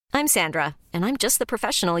I'm Sandra, and I'm just the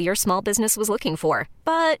professional your small business was looking for.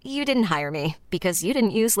 But you didn't hire me because you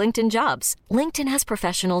didn't use LinkedIn Jobs. LinkedIn has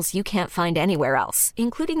professionals you can't find anywhere else,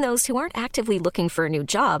 including those who aren't actively looking for a new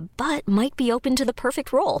job, but might be open to the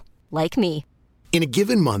perfect role, like me. In a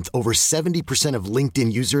given month, over 70% of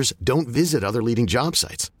LinkedIn users don't visit other leading job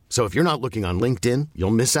sites. So if you're not looking on LinkedIn,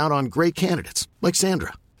 you'll miss out on great candidates like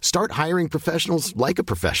Sandra. Start hiring professionals like a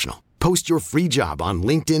professional. Post your free job on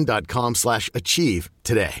linkedin.com/achieve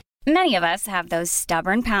today. Many of us have those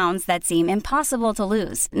stubborn pounds that seem impossible to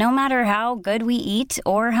lose, no matter how good we eat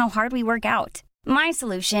or how hard we work out. My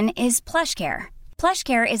solution is PlushCare.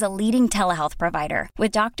 PlushCare is a leading telehealth provider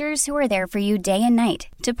with doctors who are there for you day and night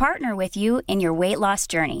to partner with you in your weight loss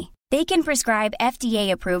journey. They can prescribe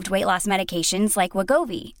FDA-approved weight loss medications like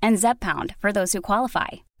Wegovy and Zepbound for those who qualify.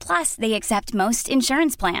 Plus, they accept most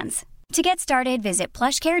insurance plans. To get started, visit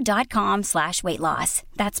plushcare.com/weightloss.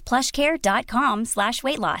 That's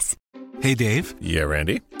plushcare.com/weightloss. Hey, Dave. Yeah,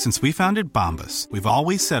 Randy. Since we founded Bombas, we've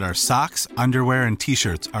always said our socks, underwear, and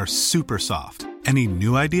T-shirts are super soft. Any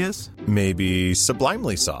new ideas? Maybe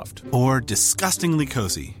sublimely soft. Or disgustingly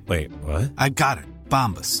cozy. Wait, what? I got it.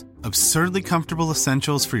 Bombas. Absurdly comfortable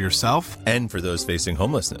essentials for yourself and for those facing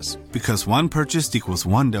homelessness. Because one purchased equals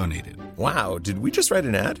one donated. Wow, did we just write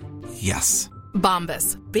an ad? Yes.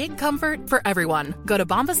 Bombas. Big comfort for everyone. Go to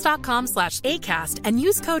bombas.com/ACAST and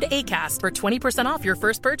use code ACAST for 20% off your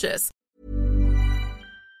first purchase.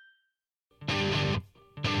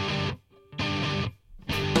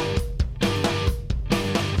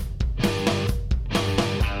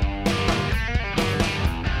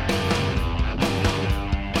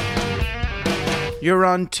 You're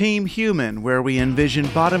on Team Human, where we envision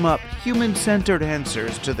bottom-up, human-centered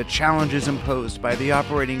answers to the challenges imposed by the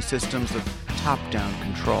operating systems of top-down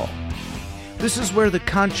control. This is where the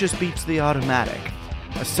conscious beats the automatic,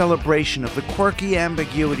 a celebration of the quirky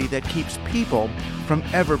ambiguity that keeps people from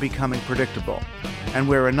ever becoming predictable, and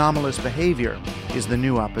where anomalous behavior is the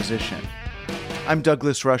new opposition. I'm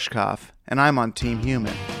Douglas Rushkoff, and I'm on Team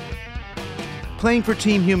Human. Playing for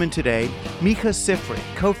Team Human today, Micah Sifry,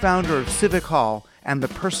 co-founder of Civic Hall and the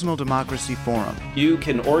Personal Democracy Forum. You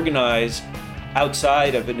can organize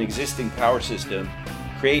outside of an existing power system,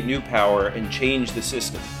 create new power, and change the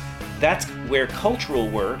system. That's where cultural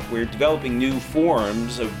work, where developing new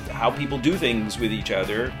forms of how people do things with each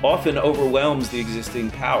other, often overwhelms the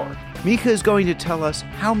existing power. Micah is going to tell us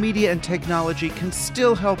how media and technology can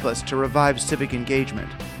still help us to revive civic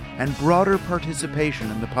engagement and broader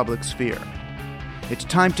participation in the public sphere. It's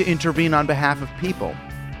time to intervene on behalf of people.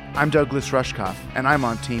 I'm Douglas Rushkoff, and I'm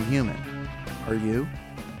on Team Human. Are you?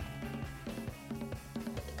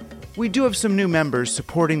 We do have some new members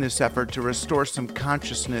supporting this effort to restore some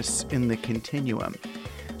consciousness in the continuum.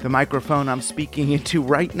 The microphone I'm speaking into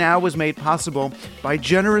right now was made possible by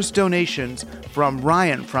generous donations from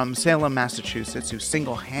Ryan from Salem, Massachusetts, who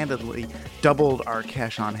single-handedly doubled our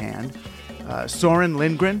cash on hand. Soren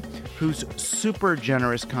Lindgren, whose super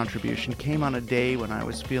generous contribution came on a day when I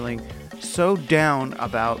was feeling so down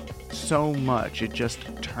about so much, it just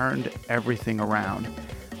turned everything around.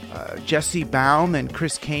 Jesse Baum and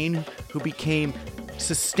Chris Kane, who became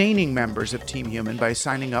sustaining members of Team Human by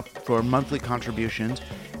signing up for monthly contributions.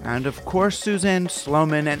 And of course, Suzanne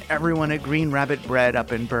Sloman and everyone at Green Rabbit Bread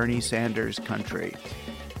up in Bernie Sanders country.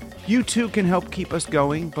 You too can help keep us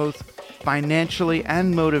going, both financially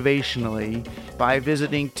and motivationally, by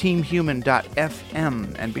visiting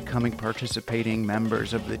teamhuman.fm and becoming participating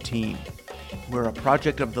members of the team. We're a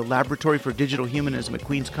project of the Laboratory for Digital Humanism at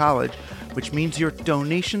Queens College, which means your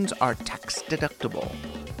donations are tax deductible.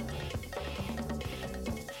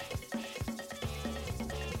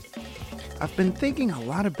 I've been thinking a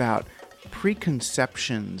lot about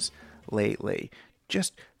preconceptions lately,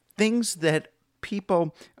 just things that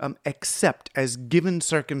people accept as given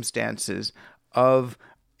circumstances of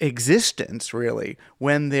existence, really,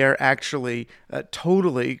 when they're actually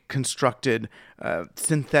totally constructed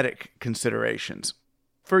synthetic considerations.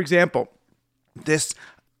 For example, this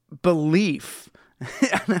belief,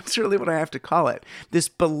 and that's really what I have to call it, this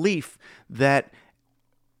belief that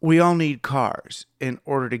we all need cars in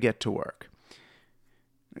order to get to work.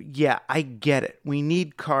 Yeah, I get it. We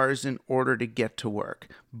need cars in order to get to work.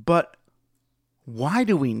 But why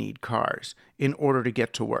do we need cars in order to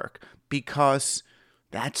get to work? Because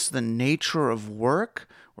that's the nature of work,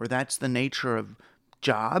 or that's the nature of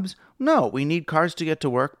jobs? No, we need cars to get to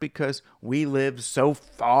work because we live so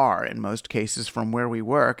far, in most cases, from where we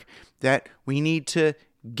work, that we need to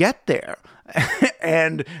get there.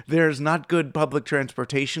 And there's not good public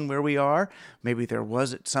transportation where we are. Maybe there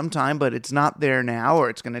was at some time, but it's not there now, or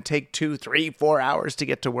it's going to take 2, 3, 4 hours to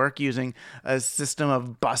get to work using a system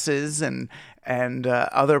of buses and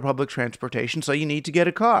other public transportation. So you need to get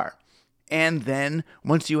a car. And then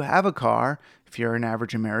once you have a car, if you're an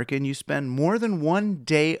average American, you spend more than 1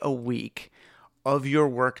 day a week of your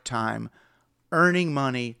work time earning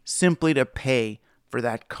money simply to pay for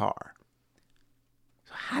that car.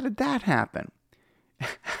 So how did that happen?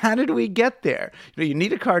 How did we get there? You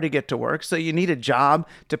need a car to get to work, so you need a job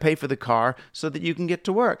to pay for the car so that you can get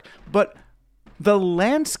to work. But the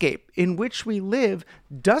landscape in which we live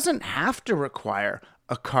doesn't have to require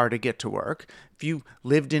a car to get to work. If you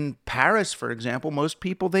lived in Paris, for example, most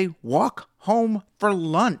people, they walk home for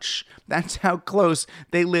lunch. That's how close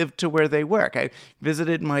they live to where they work. I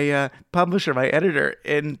visited my publisher, my editor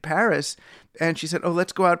in Paris, and she said, "Oh,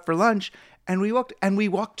 let's go out for lunch." And we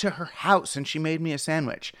walked to her house, and she made me a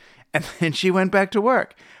sandwich. And then she went back to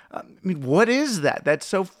work. I mean, what is that? That's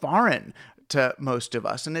so foreign to most of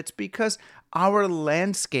us. And it's because our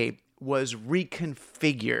landscape was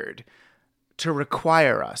reconfigured to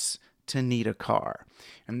require us to need a car.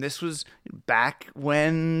 And this was back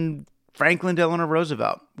when Franklin Delano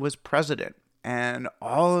Roosevelt was president. And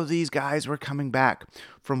all of these guys were coming back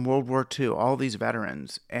from World War II, all these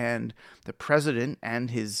veterans. And the president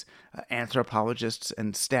and his anthropologists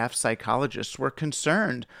and staff psychologists were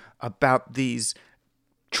concerned about these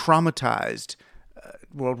traumatized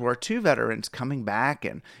World War II veterans coming back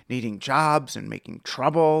and needing jobs and making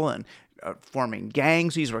trouble and forming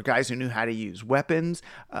gangs. These were guys who knew how to use weapons.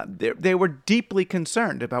 They were deeply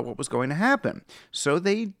concerned about what was going to happen. So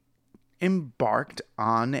they embarked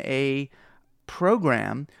on a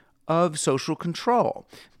program of social control,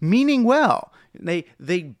 meaning well.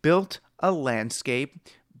 They built a landscape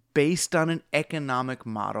based on an economic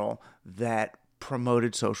model that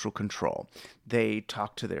promoted social control. They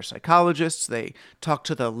talked to their psychologists, they talked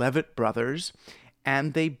to the Levitt brothers,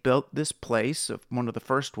 and they built this place, one of the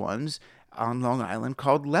first ones, on Long Island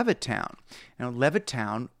called Levittown. Now,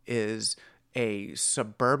 Levittown is a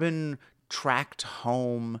suburban tract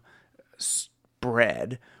home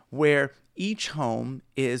spread where each home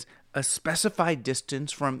is a specified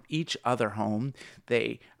distance from each other home.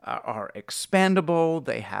 They are expandable.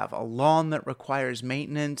 They have a lawn that requires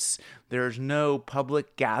maintenance. There's no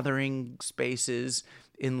public gathering spaces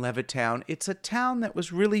in Levittown. It's a town that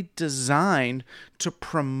was really designed to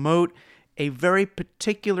promote a very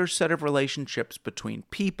particular set of relationships between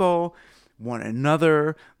people, one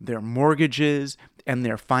another, their mortgages, and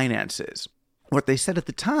their finances. What they said at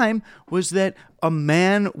the time was that a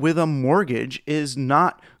man with a mortgage is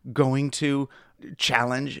not going to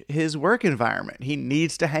challenge his work environment. He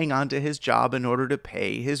needs to hang on to his job in order to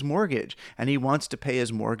pay his mortgage. And he wants to pay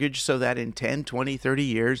his mortgage so that in 10, 20, 30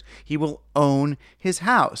 years, he will own his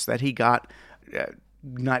house that he got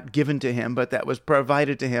not given to him, but that was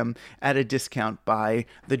provided to him at a discount by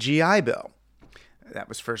the GI Bill. That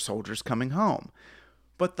was for soldiers coming home.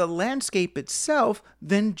 But the landscape itself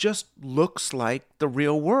then just looks like the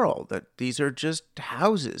real world, that these are just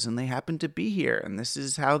houses and they happen to be here. And this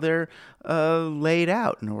is how they're laid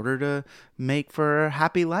out in order to make for a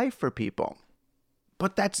happy life for people.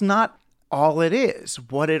 But that's not all it is.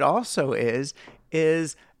 What it also is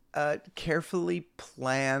a carefully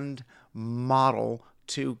planned model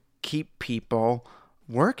to keep people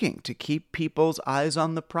working, to keep people's eyes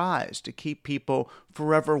on the prize, to keep people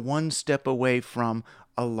forever one step away from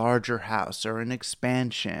a larger house or an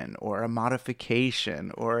expansion or a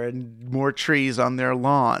modification or more trees on their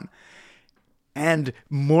lawn. And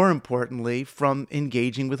more importantly, from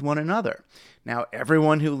engaging with one another. Now,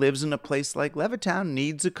 everyone who lives in a place like Levittown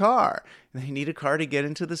needs a car. They need a car to get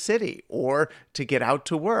into the city or to get out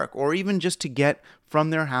to work or even just to get from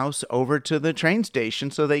their house over to the train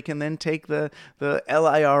station so they can then take the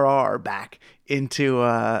LIRR back into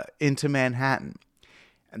Manhattan.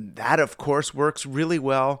 And that, of course, works really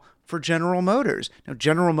well for General Motors. Now,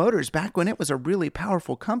 General Motors, back when it was a really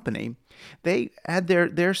powerful company, they had their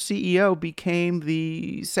CEO became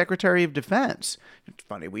the Secretary of Defense. It's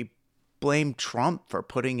funny, we blame Trump for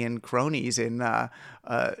putting in cronies in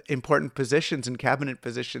important positions and cabinet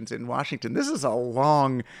positions in Washington. This is a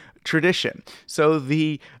long tradition. So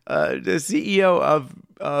the CEO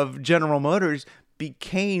of General Motors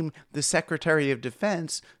became the Secretary of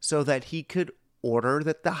Defense so that he could order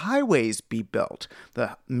that the highways be built.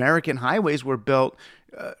 The American highways were built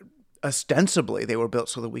ostensibly. They were built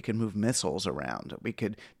so that we could move missiles around. We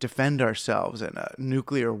could defend ourselves in a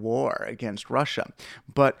nuclear war against Russia.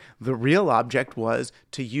 But the real object was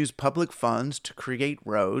to use public funds to create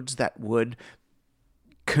roads that would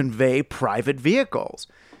convey private vehicles.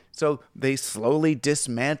 So they slowly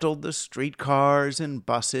dismantled the streetcars and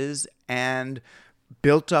buses and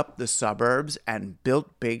built up the suburbs and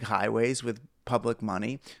built big highways with public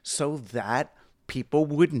money so that people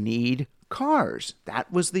would need cars.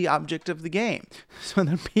 That was the object of the game. So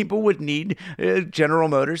that people would need General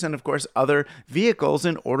Motors and, of course, other vehicles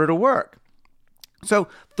in order to work. So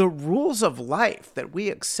the rules of life that we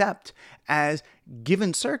accept as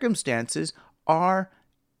given circumstances are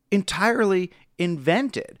entirely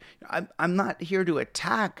invented. I'm not here to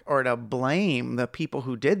attack or to blame the people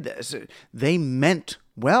who did this. They meant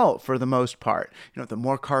well for the most part. The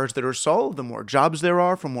more cars that are sold, the more jobs there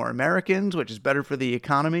are for more Americans, which is better for the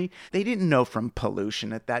economy. They didn't know from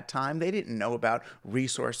pollution at that time. They didn't know about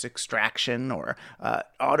resource extraction or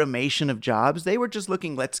automation of jobs. They were just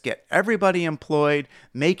looking, let's get everybody employed,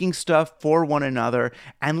 making stuff for one another,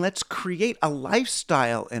 and let's create a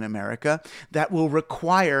lifestyle in America that will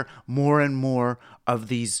require more and more of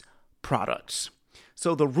these products.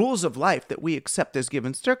 So the rules of life that we accept as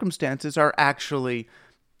given circumstances are actually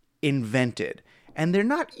invented. And they're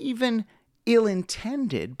not even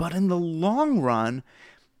ill-intended, but in the long run,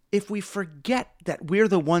 if we forget that we're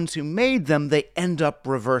the ones who made them, they end up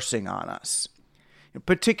reversing on us.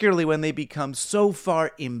 Particularly when they become so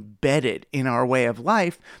far embedded in our way of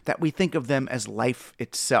life that we think of them as life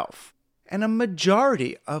itself. And a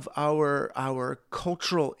majority of our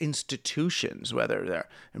cultural institutions, whether they're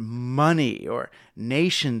money or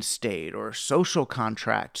nation state or social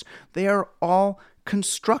contracts, they are all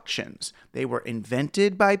constructions. They were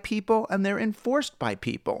invented by people and they're enforced by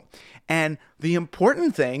people. And the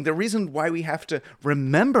important thing, the reason why we have to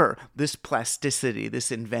remember this plasticity, this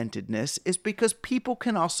inventedness, is because people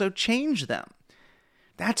can also change them.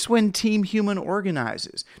 That's when Team Human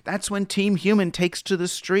organizes. That's when Team Human takes to the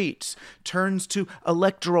streets, turns to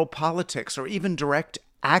electoral politics, or even direct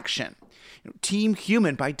action. Team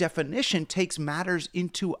Human, by definition, takes matters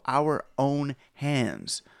into our own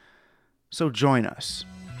hands. So join us.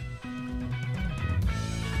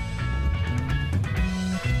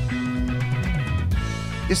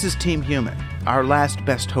 This is Team Human, our last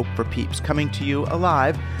best hope for peeps, coming to you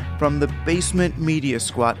alive from the basement media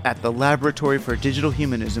squat at the Laboratory for Digital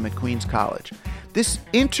Humanism at Queens College. This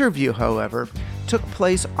interview, however, took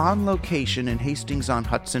place on location in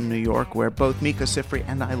Hastings-on-Hudson, New York, where both Mika Sifry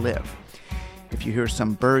and I live. If you hear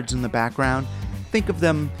some birds in the background, think of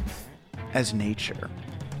them as nature.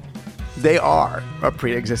 They are a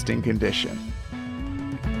pre-existing condition.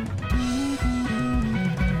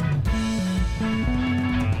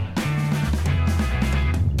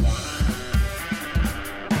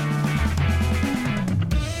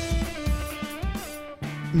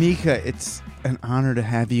 Mika, it's an honor to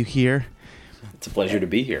have you here. It's a pleasure to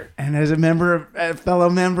be here. And as a fellow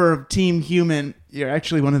member of Team Human, you're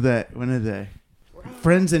actually one of the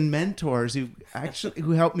friends and mentors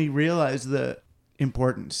who helped me realize the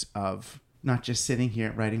importance of not just sitting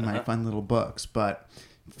here writing my fun little books, but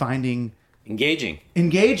finding engaging,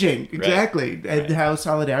 exactly, right. And how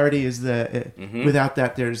solidarity is without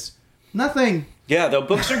that there's nothing. Yeah, though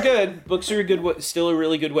books are good. Books are still a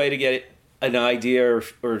really good way to get an idea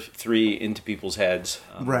or three into people's heads.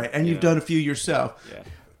 Right, and you've done a few yourself. Yeah.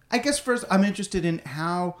 I guess first I'm interested in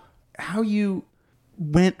how you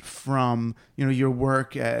went from your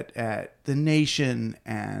work at The Nation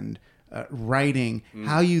and writing,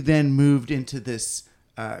 how you then moved into this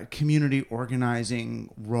community organizing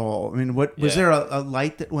role. I mean, was there a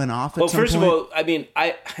light that went off at some point? Well, first of all, I mean,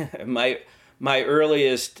 my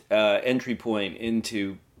earliest entry point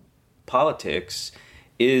into politics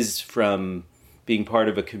is from being part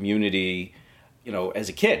of a community, as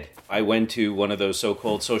a kid. I went to one of those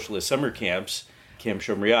so-called socialist summer camps, Camp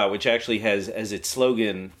Shomria, which actually has as its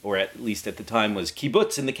slogan, or at least at the time, was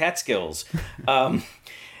kibbutz in the Catskills.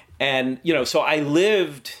 And, so I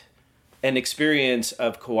lived an experience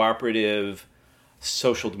of cooperative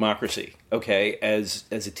social democracy, as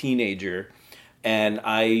a teenager. And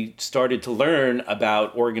I started to learn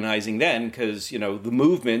about organizing then because, the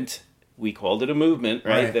movement, we called it a movement,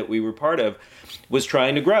 right, that we were part of, was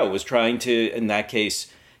trying to grow, was trying to, in that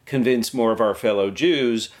case, convince more of our fellow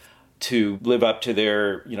Jews to live up to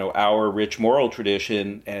their, our rich moral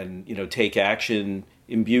tradition and, take action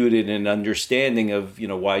imbued in an understanding of,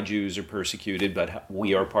 why Jews are persecuted, but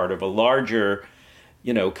we are part of a larger,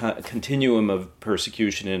 continuum of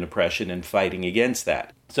persecution and oppression and fighting against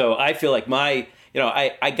that. So I feel like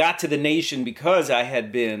I got to The Nation because I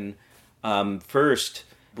had been first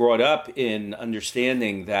brought up in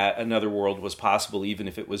understanding that another world was possible, even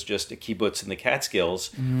if it was just a kibbutz in the Catskills.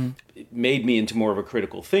 Mm-hmm. It made me into more of a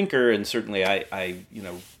critical thinker, and certainly I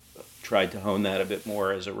tried to hone that a bit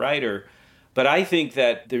more as a writer. But I think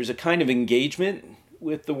that there's a kind of engagement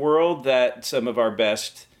with the world that some of our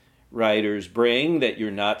best writers bring, that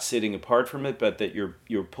you're not sitting apart from it, but that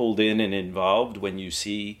you're pulled in and involved when you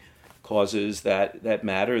see causes that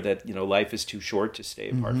matter, that, you know, life is too short to stay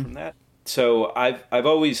apart from that. So I've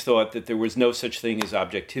always thought that there was no such thing as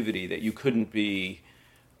objectivity, that you couldn't be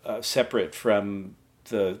separate from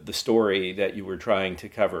the story that you were trying to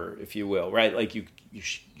cover, if you will, right? Like you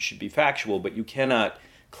should be factual, but you cannot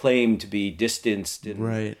claim to be distanced. And,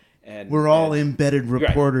 right. And we're all embedded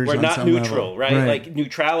reporters. Right. We're on not neutral, level. right? Like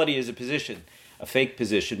neutrality is a position, a fake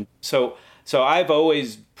position. So I've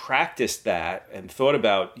always practiced that and thought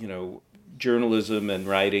about, you know, journalism and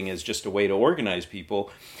writing as just a way to organize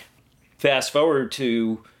people. Fast forward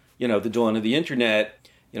to, you know, the dawn of the internet.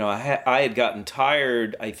 You know, I had gotten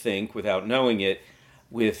tired, I think, without knowing it,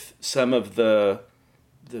 with some of the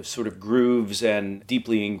sort of grooves and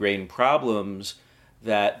deeply ingrained problems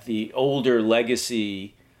that the older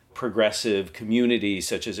legacy progressive community,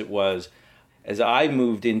 such as it was, as I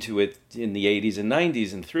moved into it in the 80s and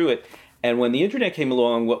 90s and through it. And when the internet came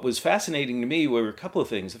along, what was fascinating to me were a couple of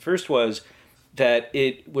things. The first was that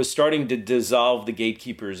it was starting to dissolve the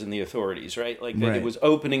gatekeepers and the authorities, right? Like that It was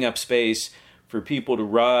opening up space for people to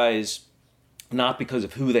rise, not because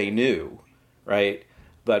of who they knew, right,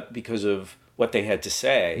 but because of what they had to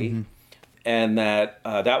say. And that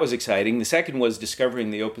was exciting. The second was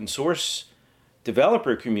discovering the open source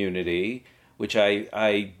developer community, which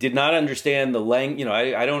I did not understand the language. You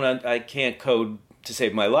know, I can't code to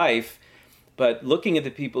save my life, but looking at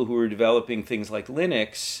the people who were developing things like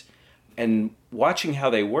Linux and watching how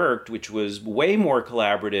they worked, which was way more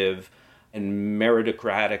collaborative and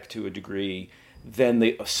meritocratic to a degree than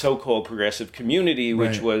the so-called progressive community,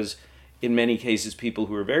 which was in many cases people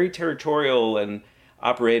who were very territorial and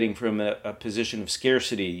operating from a position of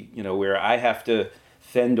scarcity, you know, where I have to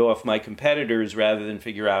fend off my competitors rather than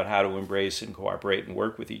figure out how to embrace and cooperate and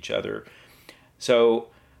work with each other. So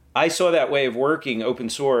I saw that way of working, open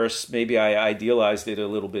source. Maybe I idealized it a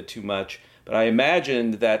little bit too much, but I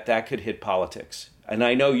imagined that could hit politics. And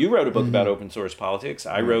I know you wrote a book about open source politics.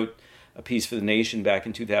 I wrote a piece for The Nation back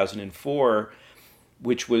in 2004,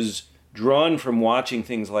 which was drawn from watching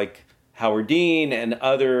things like Howard Dean and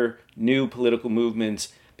other new political movements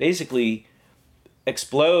basically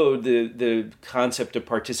explode the concept of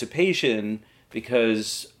participation,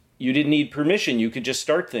 because you didn't need permission. You could just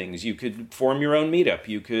start things. You could form your own meetup.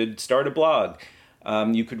 You could start a blog.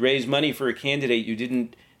 You could raise money for a candidate. You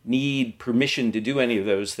didn't need permission to do any of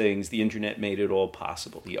those things. The internet made it all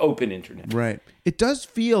possible, the open internet. Right. It does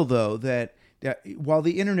feel, though, that while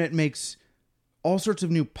the internet makes all sorts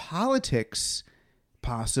of new politics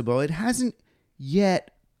possible, it hasn't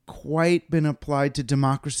yet quite been applied to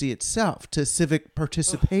democracy itself, to civic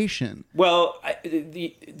participation. Well,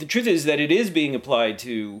 the truth is that it is being applied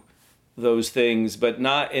to those things, but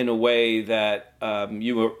not in a way that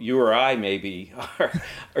you or I maybe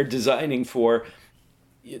are designing for.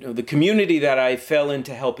 You know, the community that I fell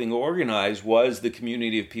into helping organize was the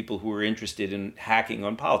community of people who were interested in hacking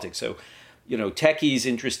on politics. So, you know, techies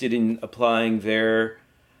interested in applying their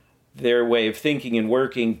way of thinking and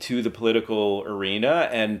working to the political arena,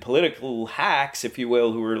 and political hacks, if you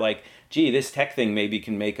will, who were like, gee, this tech thing maybe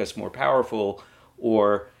can make us more powerful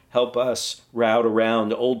or help us route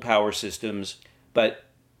around old power systems. But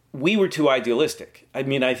we were too idealistic. I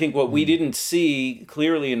mean, I think what we didn't see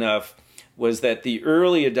clearly enough was that the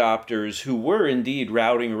early adopters, who were indeed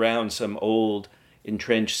routing around some old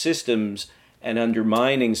entrenched systems and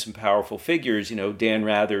undermining some powerful figures, you know, Dan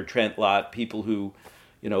Rather, Trent Lott, people who,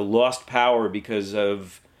 you know, lost power because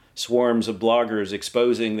of swarms of bloggers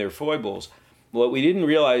exposing their foibles. What we didn't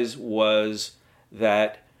realize was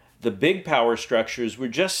that the big power structures were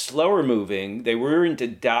just slower moving. They weren't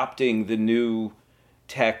adopting the new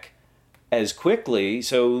tech as quickly.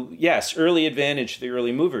 So yes, early advantage to the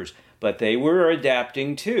early movers, but they were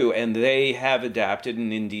adapting too, and they have adapted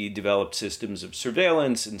and indeed developed systems of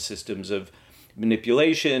surveillance and systems of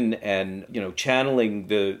manipulation and, you know, channeling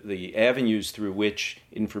the avenues through which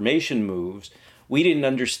information moves. We didn't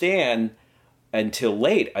understand until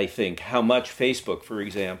late, I think, how much Facebook, for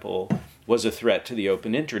example, was a threat to the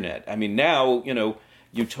open internet. I mean, now, you know,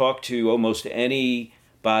 you talk to almost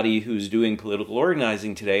anybody who's doing political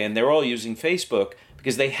organizing today, and they're all using Facebook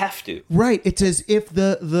because they have to. Right. It's as if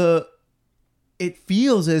it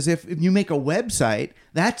feels as if you make a website,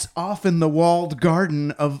 that's often the walled garden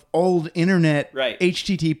of old internet, right.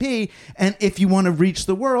 HTTP. And if you want to reach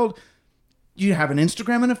the world, you have an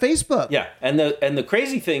Instagram and a Facebook. Yeah. And the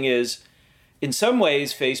crazy thing is, in some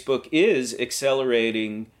ways, Facebook is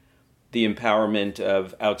accelerating the empowerment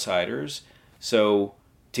of outsiders. So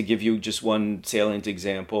to give you just one salient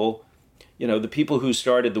example, the people who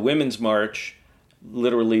started the Women's March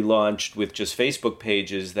literally launched with just Facebook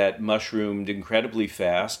pages that mushroomed incredibly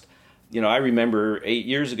fast. I remember 8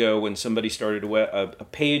 years ago when somebody started a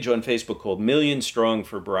page on Facebook called Million Strong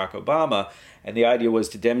for Barack Obama, and the idea was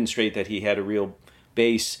to demonstrate that he had a real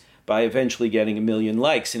base by eventually getting 1 million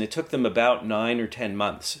likes. And it took them about 9 or 10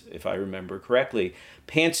 months, if I remember correctly.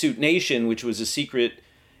 Pantsuit Nation, which was a secret,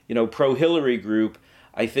 pro-Hillary group,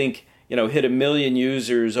 I think, hit 1 million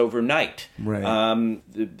users overnight. Right.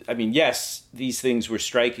 Yes, these things were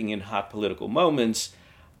striking in hot political moments,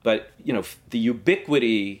 but, the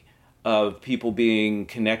ubiquity of people being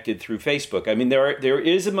connected through Facebook. There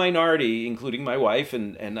is a minority, including my wife,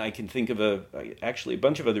 and I can think of actually a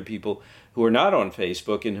bunch of other people who are not on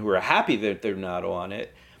Facebook and who are happy that they're not on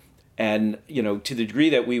it. And, to the degree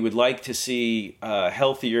that we would like to see a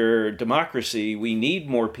healthier democracy, we need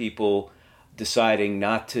more people deciding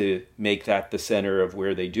not to make that the center of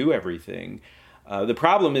where they do everything. The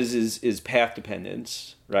problem is path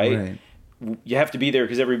dependence, right? You have to be there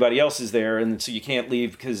because everybody else is there, and so you can't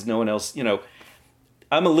leave because no one else,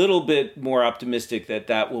 I'm a little bit more optimistic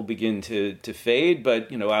that will begin to fade,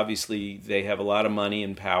 but, obviously they have a lot of money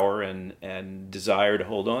and power and desire to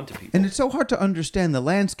hold on to people. And it's so hard to understand the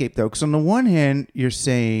landscape, though, because on the one hand, you're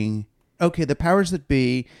saying, okay, the powers that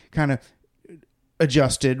be kind of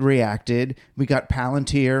adjusted, reacted. We got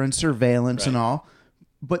Palantir and surveillance and all.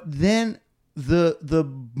 But then the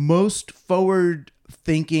most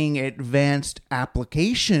forward-thinking, advanced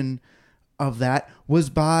application of that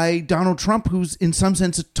was by Donald Trump, who's in some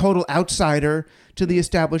sense a total outsider to the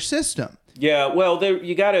established system. Yeah, well,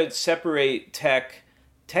 you got to separate tech.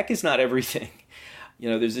 Tech is not everything.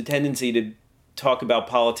 There's a tendency to talk about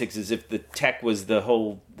politics as if the tech was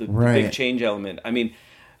the big change element.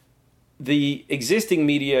 The existing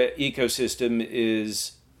media ecosystem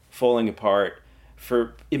is falling apart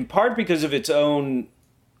in part because of its own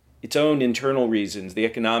internal reasons. The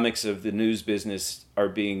economics of the news business are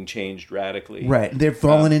being changed radically. Right. They've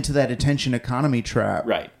fallen into that attention economy trap.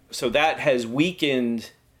 Right. So that has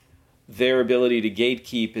weakened their ability to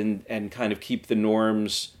gatekeep and kind of keep the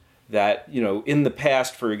norms that, in the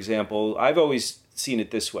past, for example, I've always seen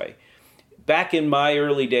it this way. Back in my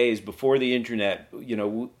early days, before the internet,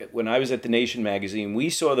 when I was at The Nation magazine, we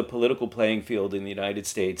saw the political playing field in the United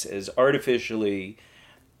States as artificially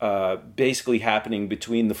basically happening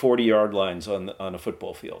between the 40-yard lines on a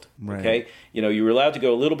football field. Right. Okay, you were allowed to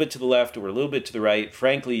go a little bit to the left or a little bit to the right.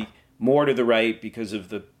 Frankly, more to the right because of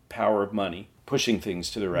the power of money pushing things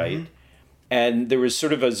to the right. Mm-hmm. And there was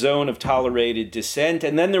sort of a zone of tolerated dissent,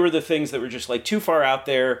 and then there were the things that were just like too far out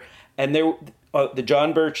there. And the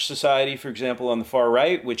John Birch Society, for example, on the far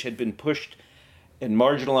right, which had been pushed and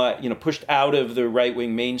marginalized, pushed out of the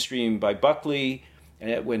right-wing mainstream by Buckley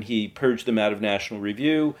when he purged them out of National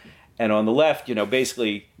Review. And on the left,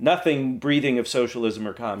 basically nothing breathing of socialism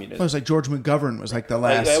or communism. It was like George McGovern was like the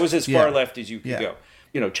last. That was as far left as you could go.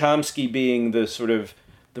 Chomsky being the sort of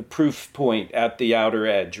the proof point at the outer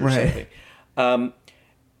edge or something.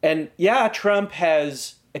 Trump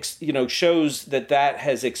has, shows that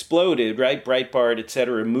has exploded, right? Breitbart, et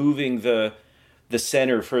cetera, moving the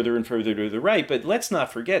center further and further to the right. But let's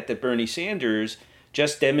not forget that Bernie Sanders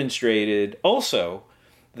just demonstrated also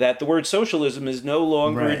that the word socialism is no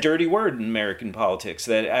longer a dirty word in American politics,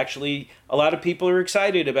 that actually a lot of people are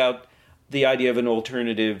excited about the idea of an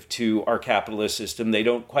alternative to our capitalist system. They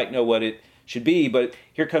don't quite know what it should be, but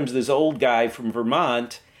here comes this old guy from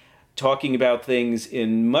Vermont talking about things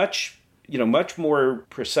in much more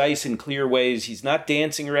precise and clear ways. He's not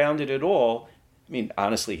dancing around it at all.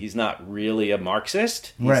 Honestly, he's not really a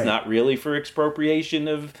Marxist. He's not really for expropriation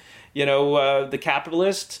of, the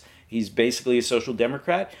capitalists. He's basically a social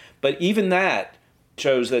democrat. But even that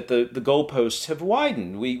shows that the goalposts have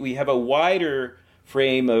widened. We have a wider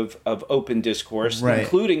frame of open discourse,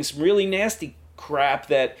 including some really nasty crap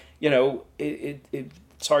that,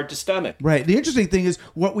 it's hard to stomach. Right. The interesting thing is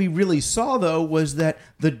what we really saw, though, was that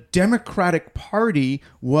the Democratic Party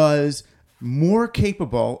was more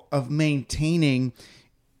capable of maintaining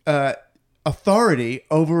authority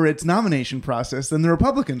over its nomination process than the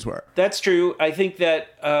Republicans were. That's true. I think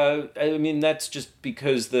that, that's just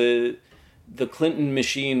because the Clinton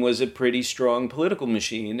machine was a pretty strong political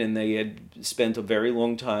machine, and they had spent a very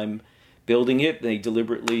long time building it. They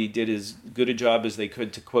deliberately did as good a job as they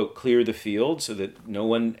could to, quote, clear the field so that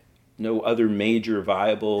no other major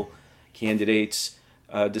viable candidates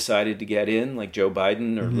decided to get in, like Joe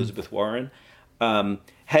Biden or Elizabeth Warren.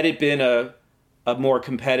 Had it been a more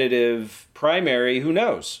competitive primary, who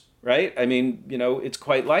knows? right? I mean, it's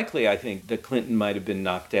quite likely, I think, that Clinton might have been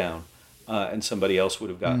knocked down and somebody else would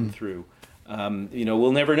have gotten through.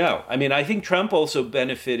 We'll never know. I mean, I think Trump also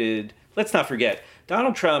benefited. Let's not forget,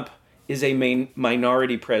 Donald Trump is a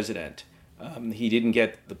minority president. He didn't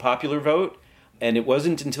get the popular vote. And it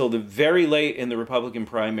wasn't until the very late in the Republican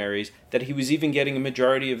primaries that he was even getting a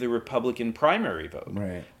majority of the Republican primary vote.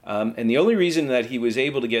 Right. And the only reason that he was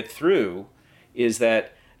able to get through is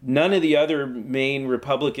that none of the other main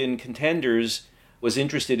Republican contenders was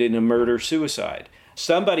interested in a murder-suicide.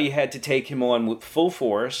 Somebody had to take him on with full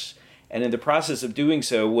force, and in the process of doing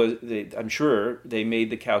so, I'm sure they made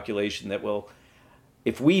the calculation that, well,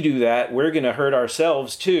 if we do that, we're going to hurt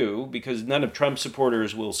ourselves too, because none of Trump's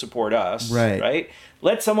supporters will support us, right?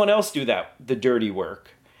 Let someone else do the dirty work.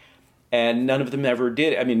 And none of them ever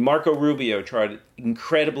did. I mean, Marco Rubio tried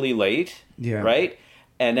incredibly late, right?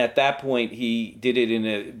 And at that point, he did it in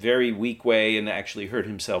a very weak way and actually hurt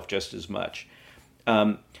himself just as much.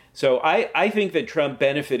 So I think that Trump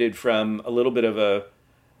benefited from a little bit of a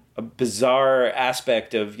bizarre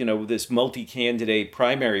aspect of, this multi-candidate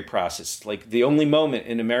primary process. Like, the only moment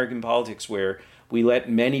in American politics where we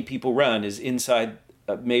let many people run is inside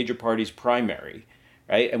a major party's primary,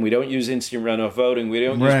 right? And we don't use instant runoff voting. We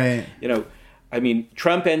don't use,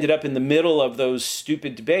 Trump ended up in the middle of those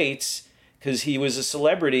stupid debates because he was a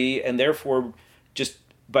celebrity and therefore, just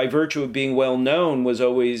by virtue of being well known, was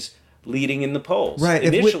always leading in the polls. Right.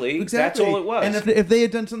 Initially, that's all it was. And if they had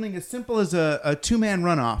done something as simple as a two-man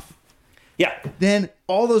runoff, then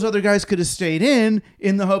all those other guys could have stayed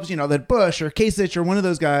in the hopes, that Bush or Kasich or one of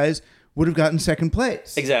those guys would have gotten second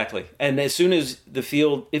place. Exactly. And as soon as the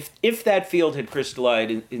field, if that field had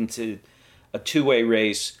crystallized into a two-way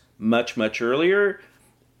race much, much earlier,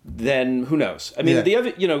 then who knows? I mean, the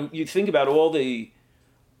other, you think about all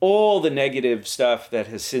the negative stuff that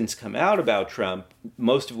has since come out about Trump,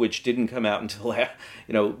 most of which didn't come out until,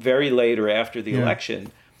 very late or after the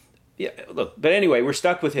election. Yeah, look, but anyway, we're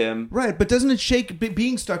stuck with him. Right, but doesn't it shake,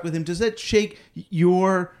 being stuck with him, does that shake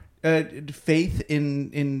your faith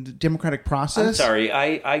in the democratic process? I'm sorry,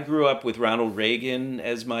 I grew up with Ronald Reagan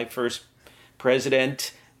as my first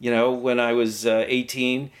president, when I was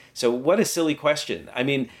 18. So what a silly question. I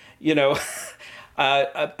mean,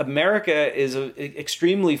 America is an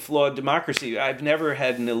extremely flawed democracy. I've never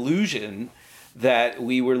had an illusion that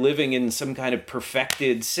we were living in some kind of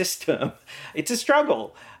perfected system. It's a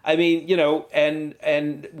struggle. I mean,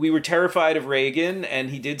 and we were terrified of Reagan, and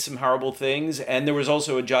he did some horrible things. And there was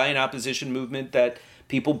also a giant opposition movement that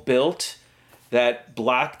people built that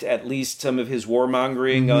blocked at least some of his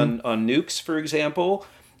warmongering on nukes, for example,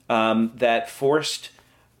 that forced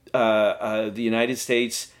the United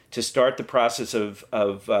States to start the process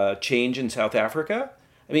of change in South Africa.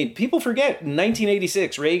 I mean, people forget, in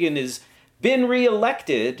 1986, Reagan has been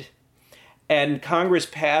reelected, and Congress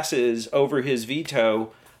passes over his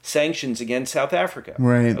veto sanctions against South Africa.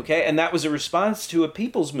 Right. Okay, and that was a response to a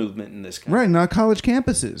people's movement in this country. Right, not college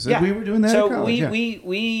campuses. Yeah. We were doing that so at college. we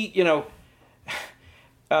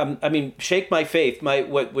shake my faith.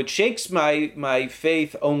 What shakes my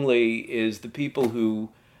faith only is the people who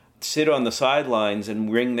sit on the sidelines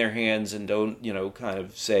and wring their hands and don't, kind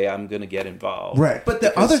of say, I'm going to get involved. Right. But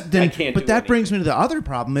that brings me to the other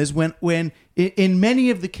problem is when in many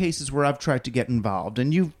of the cases where I've tried to get involved,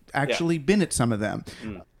 and you've actually been at some of them,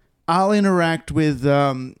 I'll interact with,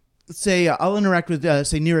 say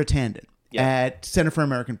Neera Tanden at Center for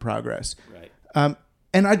American Progress. Right.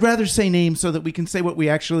 And I'd rather say names so that we can say what we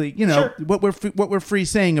actually, what we're free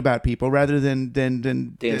saying about people rather than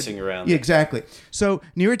dancing around. Yeah, exactly. So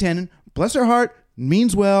Neera Tanden, bless her heart,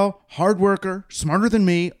 means well, hard worker, smarter than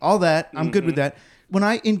me, all that. I'm good with that. When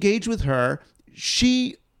I engage with her,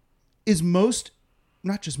 she is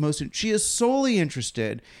she is solely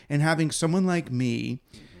interested in having someone like me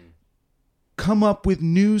come up with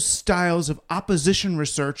new styles of opposition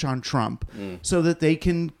research on Trump so that they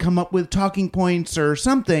can come up with talking points or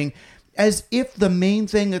something, as if the main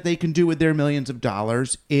thing that they can do with their millions of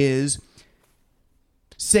dollars is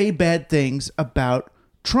say bad things about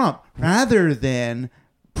Trump rather than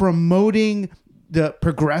promoting the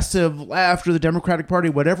progressive left or the Democratic Party,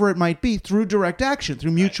 whatever it might be, through direct action,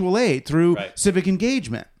 through mutual aid, through civic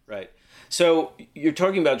engagement. Right. So you're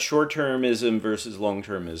talking about short-termism versus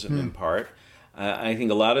long-termism in part. I think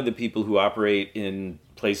a lot of the people who operate in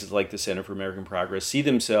places like the Center for American Progress see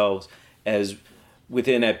themselves as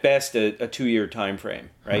within, at best, a 2-year time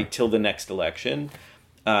frame, right, till the next election.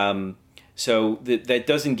 So that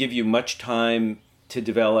doesn't give you much time to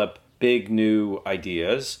develop big new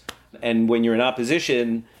ideas. And when you're in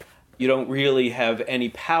opposition, you don't really have any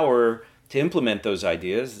power to implement those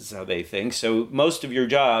ideas. This is how they think. So most of your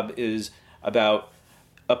job is about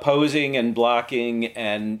opposing and blocking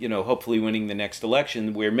and, hopefully winning the next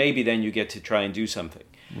election, where maybe then you get to try and do something.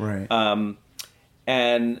 Right.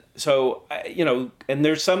 And so, and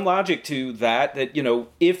there's some logic to that,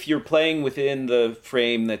 if you're playing within the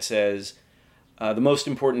frame that says the most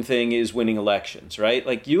important thing is winning elections, right?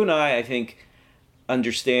 Like you and I think,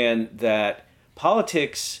 understand that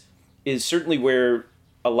politics is certainly where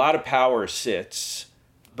a lot of power sits,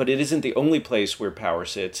 but it isn't the only place where power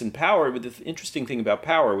sits. And power, the interesting thing about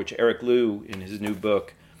power, which Eric Liu, in his new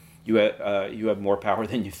book, You Have More Power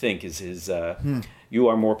Than You Think, is his... You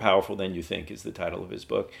Are More Powerful Than You Think is the title of his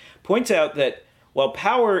book, points out that while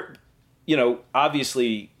power,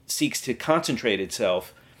 obviously seeks to concentrate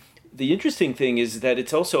itself, the interesting thing is that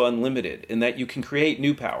it's also unlimited in that you can create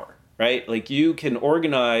new power, right? Like you can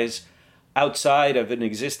organize outside of an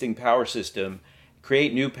existing power system,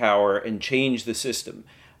 create new power, and change the system.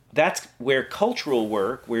 That's where cultural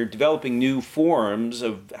work, where developing new forms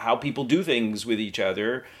of how people do things with each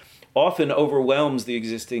other, often overwhelms the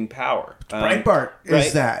existing power. Breitbart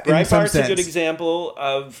is that, in some sense. Breitbart's a good example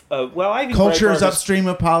of I think culture is Breitbart upstream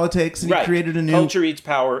of politics, and right. He created a new... Culture eats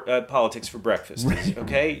politics for breakfast, right.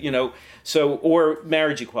 Okay? Or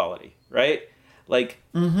marriage equality, right? Like,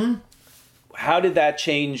 how did that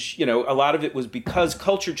change? A lot of it was because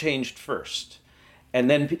culture changed first. And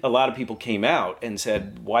then a lot of people came out and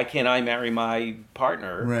said, why can't I marry my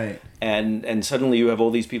partner? Right. And suddenly you have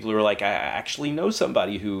all these people who are like, I actually know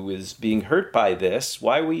somebody who is being hurt by this.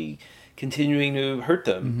 Why are we continuing to hurt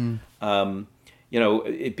them?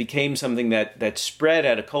 It became something that spread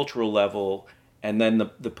at a cultural level, and then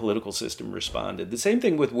the political system responded. The same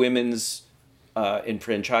thing with women's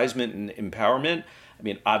enfranchisement and empowerment. I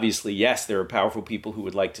mean, obviously, yes, there are powerful people who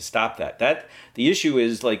would like to stop that. The issue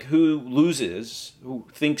is like who loses, who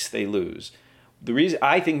thinks they lose. The reason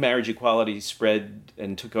I think marriage equality spread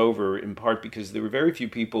and took over in part because there were very few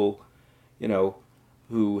people,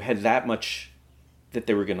 who had that much that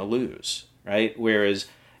they were going to lose, right? Whereas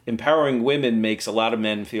empowering women makes a lot of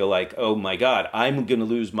men feel like, oh my God, I'm going to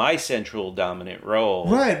lose my central dominant role.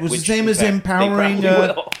 Right, which is the same as empowering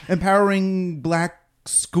black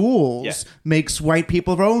schools makes white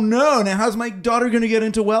people go, oh no, now how's my daughter going to get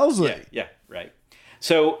into Wellesley? Yeah, right.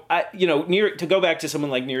 So, to go back to someone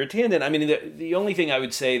like Neera Tanden, I mean, the only thing I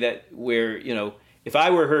would say that where, if I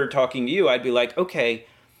were her talking to you, I'd be like, okay,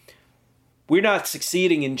 we're not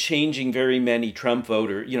succeeding in changing very many Trump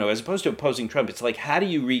voters, as opposed to opposing Trump. It's like, how do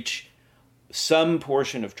you reach some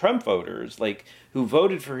portion of Trump voters, like, who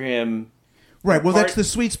voted for him? Right. Well, that's the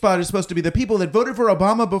sweet spot. Is supposed to be the people that voted for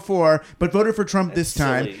Obama before, but voted for Trump this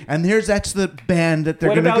time. Silly. And that's the band that they're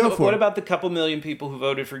going to go for. What about the couple million people who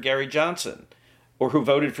voted for Gary Johnson, or who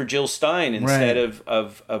voted for Jill Stein instead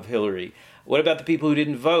of Hillary? What about the people who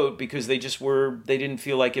didn't vote because they didn't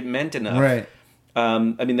feel like it meant enough? Right. I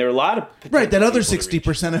mean, there are a lot of that other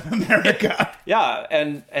 60% of America. Yeah,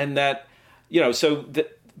 and that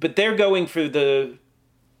but they're going for the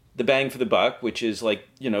bang for the buck, which is like,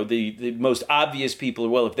 the most obvious people.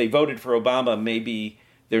 Well, if they voted for Obama, maybe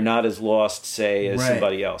they're not as lost, say, as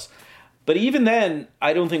somebody else. But even then,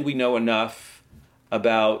 I don't think we know enough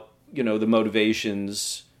about, the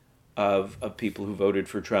motivations of people who voted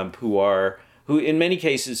for Trump, who in many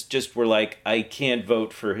cases just were like, I can't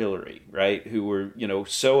vote for Hillary, right? Who were,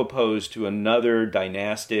 so opposed to another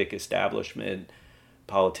dynastic establishment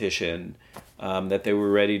politician that they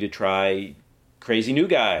were ready to try crazy new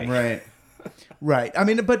guy. Right. I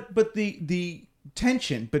mean, but the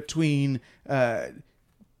tension between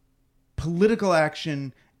political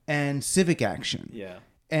action and civic action,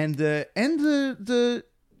 and the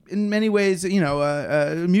in many ways,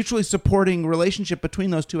 mutually supporting relationship between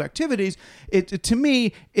those two activities, it to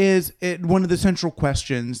me is one of the central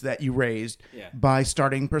questions that you raised by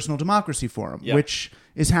starting Personal Democracy Forum, which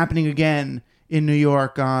is happening again in New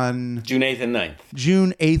York on June 8th and 9th.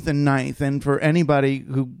 June 8th and 9th. And for anybody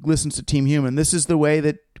who listens to Team Human, this is the way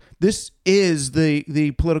that this is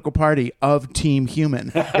the political party of Team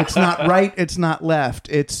Human. It's not right, it's not left.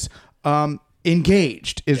 It's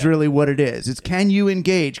engaged is really what it is. It's can you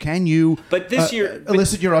engage? Can you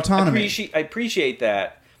elicit your autonomy? I appreciate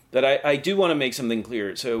that, but I do want to make something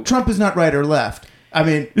clear. So Trump is not right or left. I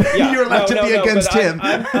mean, you're allowed to be against him.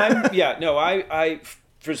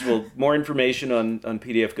 First of all, more information on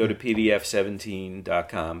PDF, go to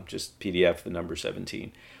pdf17.com, just PDF, the number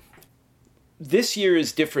 17. This year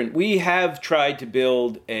is different. We have tried to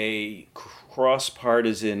build a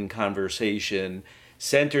cross-partisan conversation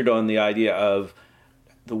centered on the idea of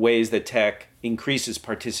the ways that tech increases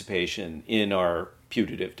participation in our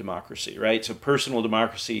putative democracy, right? So personal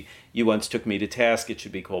democracy, you once took me to task, it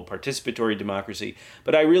should be called participatory democracy.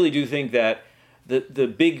 But I really do think that the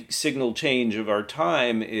big signal change of our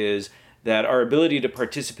time is that our ability to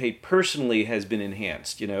participate personally has been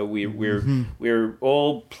enhanced. You know, we're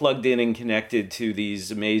all plugged in and connected to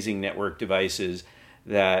these amazing network devices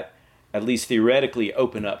that, at least theoretically,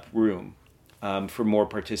 open up room for more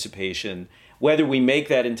participation. Whether we make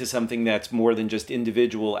that into something that's more than just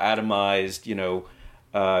individual, atomized,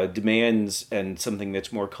 demands, and something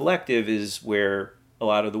that's more collective is where a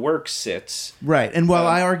lot of the work sits. Right. And while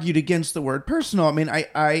I argued against the word personal, I mean,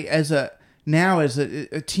 I as a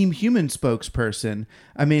Team Human spokesperson,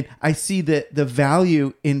 I mean, I see the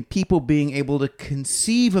value in people being able to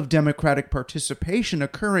conceive of democratic participation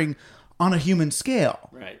occurring on a human scale.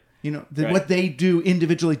 Right. What they do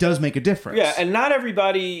individually does make a difference. Yeah, and not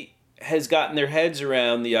everybody has gotten their heads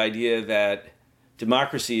around the idea that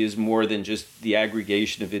democracy is more than just the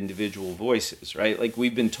aggregation of individual voices, right? Like,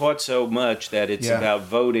 we've been taught so much that it's about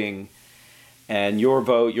voting, and your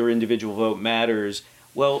vote, your individual vote matters.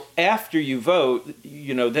 Well, after you vote,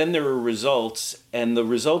 then there are results, and the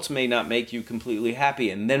results may not make you completely happy.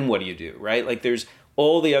 And then what do you do, right? Like, there's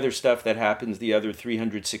all the other stuff that happens the other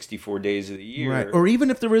 364 days of the year. Right. Or even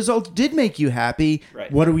if the results did make you happy, right,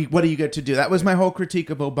 what do you get to do? That was my whole critique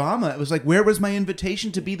of Obama. It was like, where was my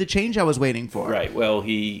invitation to be the change I was waiting for? Right. Well,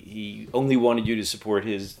 he only wanted you to support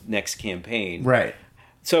his next campaign. Right.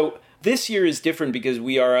 So this year is different because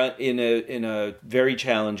we are in a very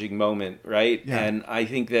challenging moment, right? Yeah. And I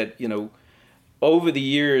think that, over the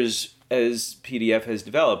years, as PDF has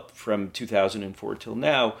developed from 2004 till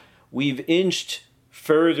now, we've inched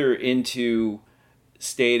further into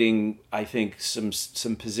stating, I think,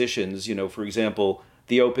 some positions. For example,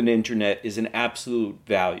 the open internet is an absolute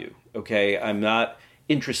value, okay? I'm not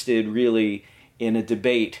interested really in a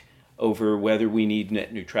debate over whether we need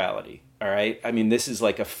net neutrality. All right. I mean, this is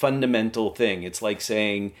like a fundamental thing. It's like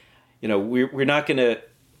saying, we're not going to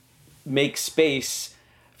make space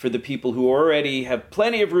for the people who already have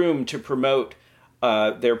plenty of room to promote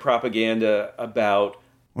their propaganda about.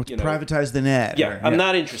 Or to privatize the net. Yeah, I'm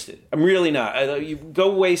not interested. I'm really not. You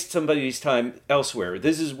go waste somebody's time elsewhere.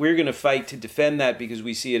 We're going to fight to defend that because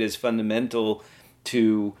we see it as fundamental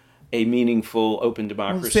to a meaningful open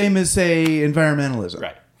democracy. Well, same as, say, environmentalism.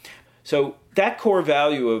 Right. So that core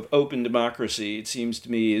value of open democracy, it seems to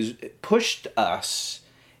me, is pushed us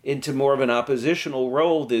into more of an oppositional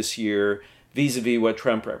role this year vis-a-vis what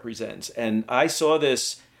Trump represents. And I saw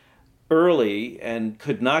this early and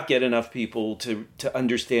could not get enough people to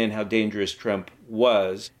understand how dangerous Trump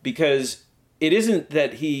was, because it isn't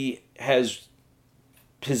that he has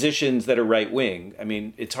positions that are right-wing. I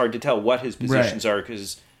mean, it's hard to tell what his positions are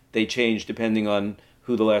because they change depending on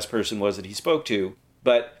who the last person was that he spoke to.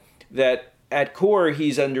 But that at core,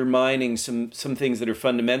 he's undermining some things that are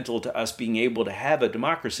fundamental to us being able to have a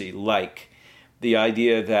democracy, like the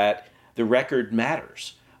idea that the record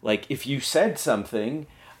matters. Like, if you said something,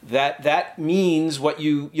 that means what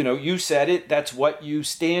you said it, that's what you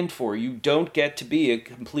stand for. You don't get to be a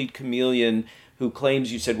complete chameleon who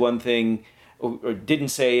claims you said one thing or didn't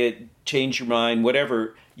say it, change your mind,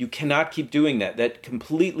 whatever. You cannot keep doing that. That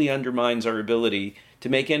completely undermines our ability to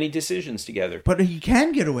make any decisions together. But he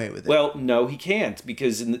can get away with it. Well, no, he can't,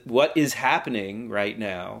 because what is happening right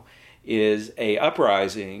now is a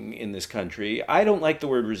uprising in this country. I don't like the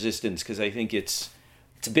word resistance because I think it's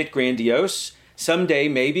a bit grandiose. Someday,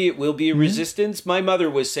 maybe it will be a resistance. My mother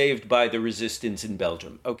was saved by the resistance in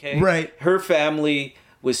Belgium, okay? Right. Her family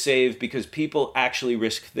was saved because people actually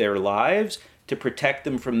risked their lives to protect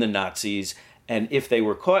them from the Nazis. And if they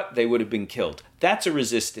were caught, they would have been killed. That's a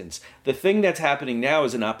resistance. The thing that's happening now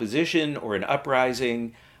is an opposition or an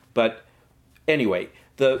uprising. But anyway,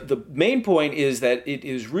 the main point is that it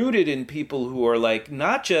is rooted in people who are like,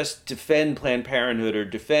 not just defend Planned Parenthood or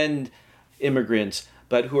defend immigrants,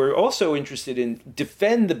 but who are also interested in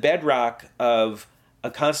defend the bedrock of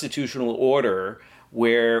a constitutional order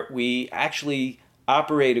where we actually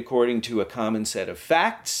operate according to a common set of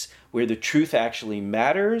facts, where the truth actually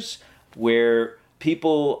matters, where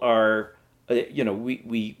people are,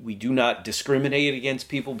 we do not discriminate against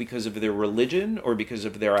people because of their religion or because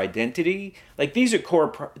of their identity. Like, these are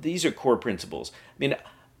core principles. I mean,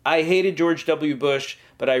 I hated George W. Bush,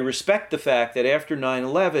 but I respect the fact that after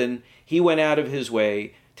 9/11, he went out of his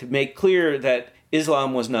way to make clear that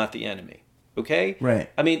Islam was not the enemy. Okay? Right.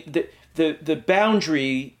 I mean, the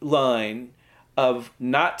boundary line of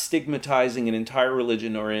not stigmatizing an entire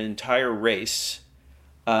religion or an entire race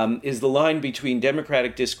is the line between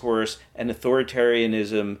democratic discourse and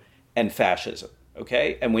authoritarianism and fascism,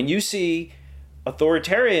 okay? And when you see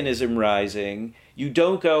authoritarianism rising, you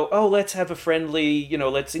don't go, oh, let's have a friendly,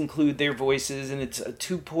 let's include their voices and it's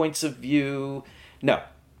 2 points of view. No,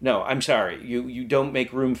 I'm sorry. You don't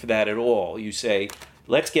make room for that at all. You say,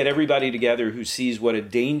 let's get everybody together who sees what a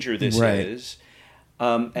danger this is,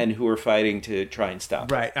 and who are fighting to try and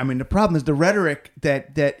stop it. Right. I mean, the problem is the rhetoric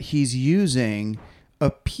that he's using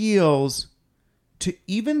appeals to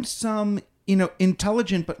even some,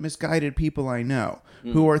 intelligent but misguided people I know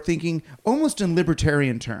who are thinking almost in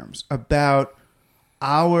libertarian terms about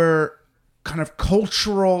our kind of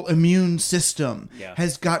cultural immune system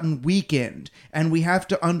has gotten weakened, and we have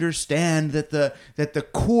to understand that the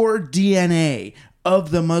core DNA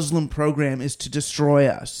of the Muslim program is to destroy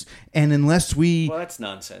us, and unless we... Well, that's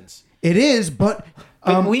nonsense. It is, but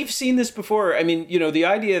we've seen this before. I mean, the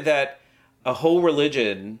idea that a whole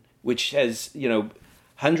religion, which has,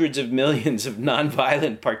 hundreds of millions of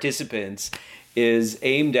nonviolent participants, is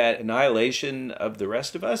aimed at annihilation of the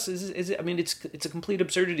rest of us is I mean, it's a complete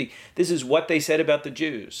absurdity. This is what they said about the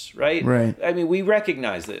Jews, right? Right. I mean, we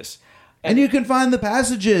recognize this. And you can find the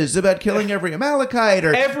passages about killing every Amalekite,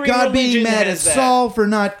 or God being mad at Saul for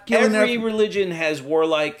not killing every religion has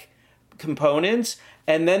warlike components,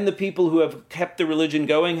 and then the people who have kept the religion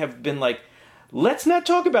going have been like, let's not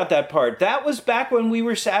talk about that part. That was back when we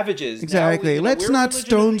were savages. Exactly. Let's not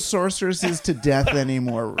stone sorceresses to death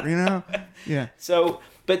anymore, Yeah. So,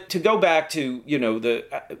 but to go back to, the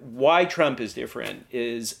why Trump is different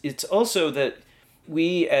is it's also that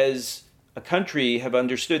we as a country have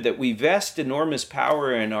understood that we vest enormous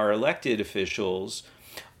power in our elected officials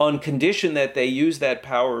on condition that they use that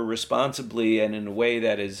power responsibly and in a way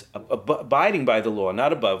that is abiding by the law,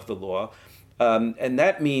 not above the law. And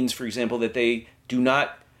that means, for example, that they do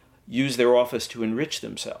not use their office to enrich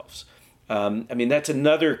themselves. That's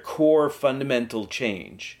another core fundamental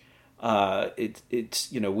change.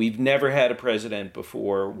 We've never had a president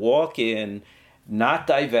before walk in, not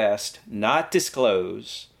divest, not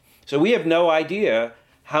disclose. So we have no idea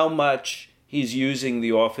how much he's using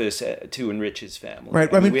the office to enrich his family. Right.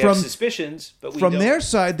 We have suspicions, but we don't. From their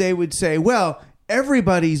side, they would say, well,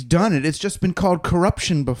 everybody's done it. It's just been called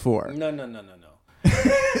corruption before. No.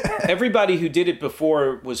 Everybody who did it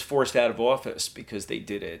before was forced out of office because they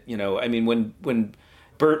did it. When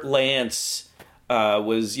Burt Lance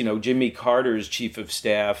was, Jimmy Carter's chief of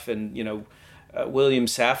staff, and, William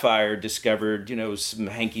Safire discovered, some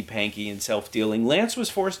hanky-panky and self-dealing, Lance was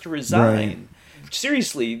forced to resign. Right.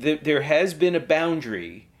 Seriously, there has been a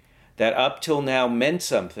boundary that up till now meant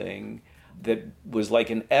something that was like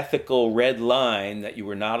an ethical red line that you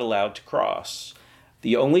were not allowed to cross.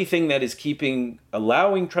 The only thing that is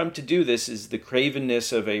allowing Trump to do this is the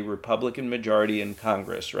cravenness of a Republican majority in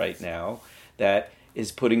Congress right now that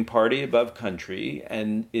is putting party above country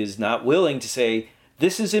and is not willing to say,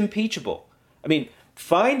 this is impeachable. I mean,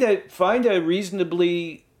 find a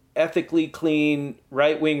reasonably ethically clean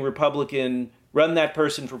right-wing Republican, run that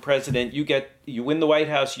person for president. You win the White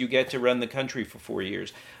House, you get to run the country for 4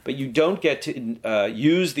 years. But you don't get to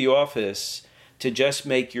use the office to just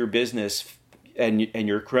make your business and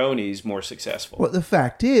your cronies more successful. Well, the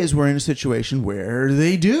fact is, we're in a situation where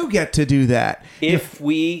they do get to do that if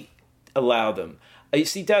we allow them. You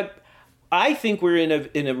see, Doug, I think we're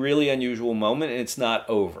in a really unusual moment, and it's not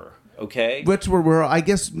over. Okay, which we're I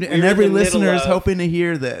guess, and every listener is hoping to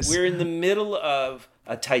hear this. We're in the middle of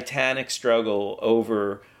a titanic struggle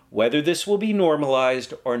over whether this will be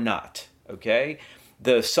normalized or not. Okay,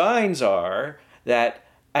 the signs are that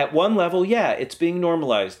at one level, it's being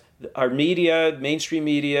normalized. Our media, mainstream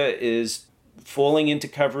media, is falling into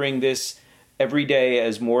covering this every day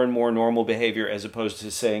as more and more normal behavior, as opposed to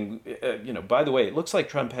saying, by the way, it looks like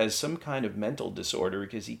Trump has some kind of mental disorder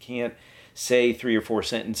because he can't say 3 or 4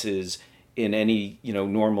 sentences in any,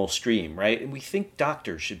 normal stream, right? And we think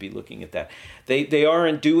doctors should be looking at that. They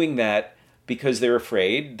aren't doing that because they're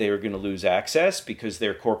afraid they're going to lose access, because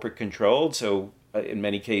they're corporate controlled. So in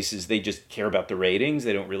many cases, they just care about the ratings.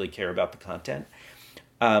 They don't really care about the content.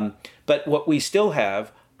 But what we still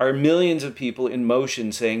have are millions of people in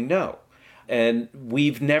motion saying no. And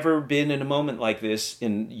we've never been in a moment like this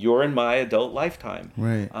in your and my adult lifetime.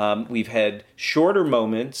 Right. We've had shorter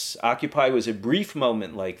moments. Occupy was a brief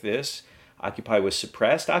moment like this. Occupy was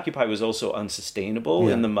suppressed. Occupy was also unsustainable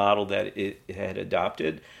in the model that it had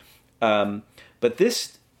adopted. But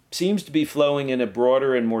this seems to be flowing in a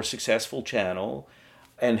broader and more successful channel,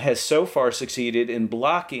 and has so far succeeded in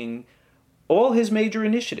blocking all his major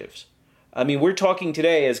initiatives. I mean, we're talking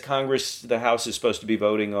today as Congress, the House is supposed to be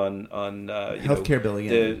voting on healthcare bill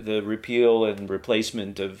again. The repeal and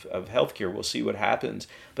replacement of healthcare. We'll see what happens.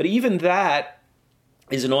 But even that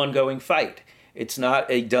is an ongoing fight. It's not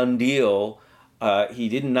a done deal He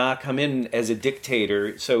did not come in as a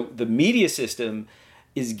dictator. So the media system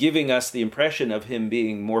is giving us the impression of him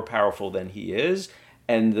being more powerful than he is.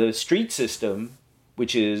 And the street system,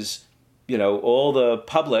 which is, all the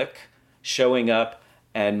public showing up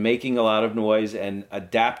and making a lot of noise and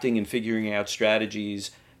adapting and figuring out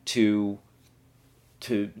strategies to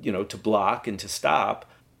block and to stop,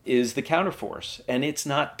 is the counterforce. And it's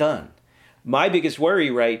not done. My biggest worry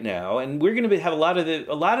right now, and we're going to have a lot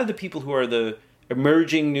of the people who are the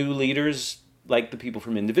emerging new leaders, like the people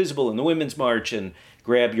from Indivisible and the Women's March and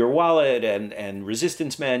Grab Your Wallet and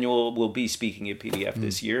Resistance Manual will be speaking at PDF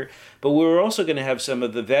this year. But we're also going to have some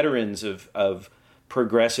of the veterans of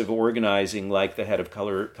progressive organizing, like the head of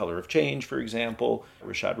Color of Change, for example,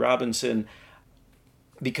 Rashad Robinson,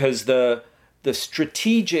 because the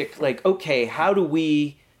strategic, how do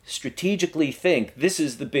we strategically think? This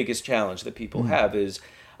is the biggest challenge that people have is,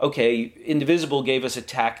 Indivisible gave us a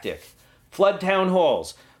tactic. Flood town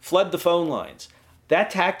halls, flood the phone lines. That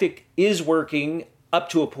tactic is working up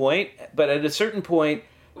to a point, but at a certain point,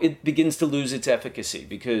 it begins to lose its efficacy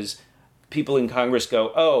because people in Congress go,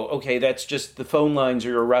 that's just the phone lines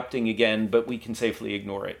are erupting again, but we can safely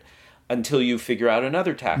ignore it until you figure out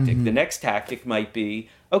another tactic. The next tactic might be,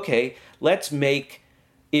 let's make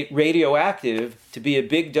it radioactive to be a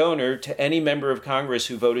big donor to any member of Congress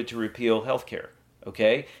who voted to repeal healthcare.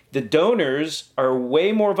 The donors are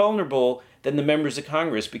way more vulnerable than the members of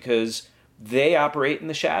Congress because they operate in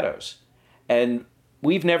the shadows. And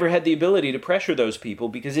we've never had the ability to pressure those people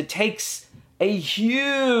because it takes a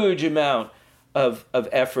huge amount of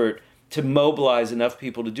effort to mobilize enough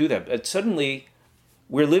people to do that. But suddenly,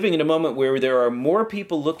 we're living in a moment where there are more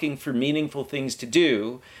people looking for meaningful things to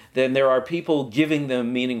do than there are people giving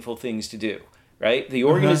them meaningful things to do, right? The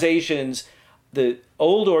organizations, the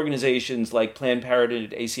old organizations like Planned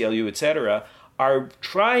Parenthood, ACLU, et cetera, are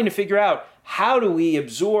trying to figure out how do we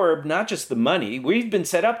absorb not just the money. We've been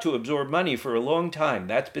set up to absorb money for a long time.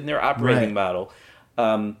 That's been their operating model.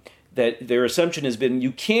 That their assumption has been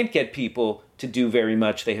you can't get people to do very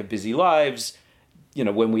much. They have busy lives.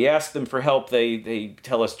 When we ask them for help, they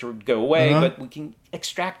tell us to go away, but we can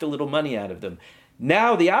extract a little money out of them.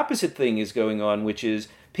 Now the opposite thing is going on, which is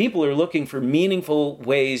people are looking for meaningful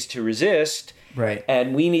ways to resist. Right.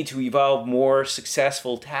 And we need to evolve more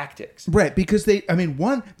successful tactics. Right, because they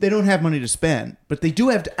don't have money to spend, but they do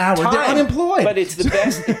have hours. They're unemployed. But it's the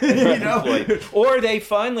best. Unemployed. Or they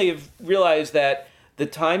finally have realized that the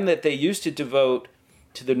time that they used to devote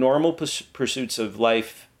to the normal pursuits of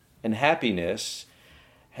life and happiness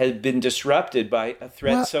has been disrupted by a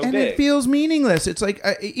threat so and big. It feels meaningless. It's like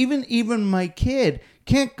even my kid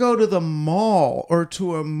can't go to the mall or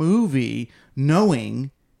to a movie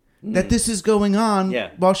knowing that this is going on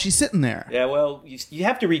while she's sitting there. Yeah, well, you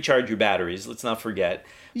have to recharge your batteries. Let's not forget.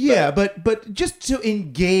 Yeah, but just to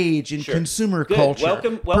engage in consumer culture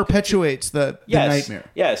welcome perpetuates the nightmare.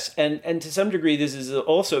 Yes, and to some degree, this is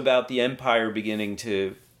also about the empire beginning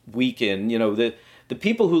to weaken. The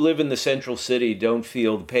people who live in the central city don't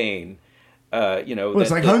feel the pain.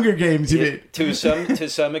 It's like Hunger Games, to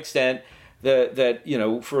some extent.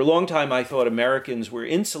 That for a long time, I thought Americans were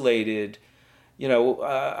insulated.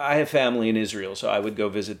 I have family in Israel, so I would go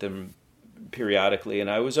visit them periodically, and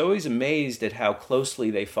I was always amazed at how closely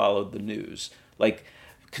they followed the news, like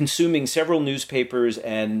consuming several newspapers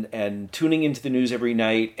and tuning into the news every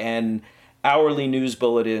night and hourly news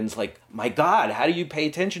bulletins. Like, my God, how do you pay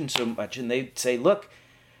attention so much? And they'd say, look,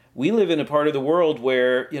 we live in a part of the world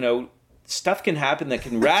where, stuff can happen that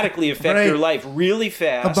can radically affect your life really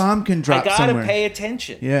fast. A bomb can drop somewhere. I gotta pay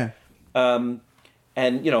attention. Yeah.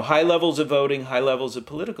 And, high levels of voting, high levels of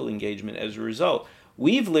political engagement as a result.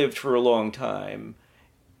 We've lived for a long time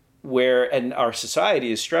and our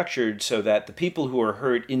society is structured so that the people who are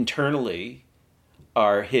hurt internally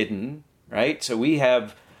are hidden, right? So we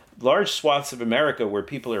have large swaths of America where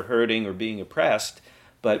people are hurting or being oppressed,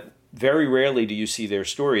 but very rarely do you see their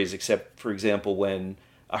stories, except, for example, when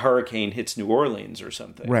a hurricane hits New Orleans or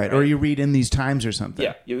something. Right, or you read in these Times or something.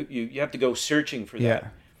 Yeah, you have to go searching for that. Yeah.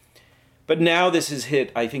 But now this has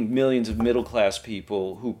hit, I think, millions of middle-class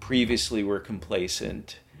people who previously were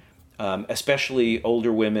complacent, especially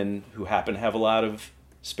older women who happen to have a lot of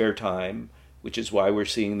spare time, which is why we're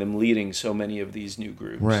seeing them leading so many of these new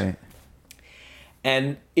groups. Right.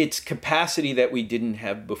 And it's capacity that we didn't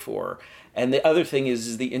have before. And the other thing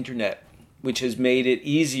is the internet, which has made it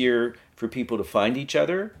easier for people to find each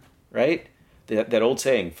other, right? That old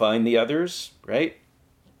saying, find the others, right?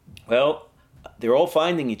 Well, they're all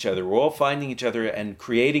finding each other. We're all finding each other and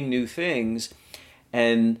creating new things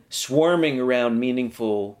and swarming around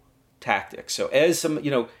meaningful tactics. So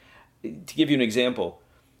to give you an example,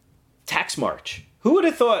 tax march. Who would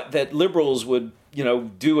have thought that liberals would,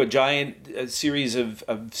 do a giant series of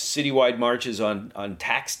citywide marches on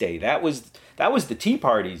tax day? That was the Tea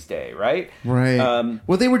Party's day, right? Right.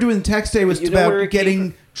 Well, they were doing tax day was about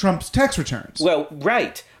getting Trump's tax returns. Well,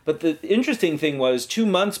 right. But the interesting thing was 2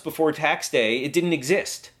 months before tax day, it didn't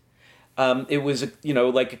exist. It was,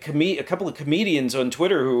 a couple of comedians on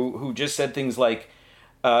Twitter who just said things like,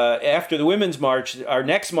 after the Women's March, our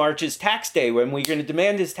next march is tax day when we're going to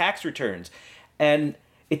demand his tax returns. And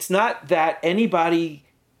it's not that anybody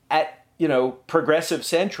at, Progressive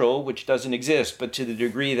Central, which doesn't exist, but to the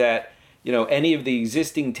degree that, any of the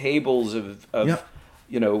existing tables of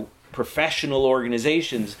professional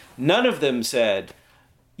organizations, none of them said,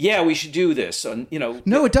 yeah, we should do this.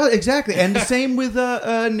 No, it does. Exactly. And the same with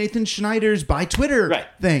Nathan Schneider's Buy Twitter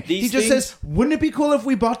thing. He just says, wouldn't it be cool if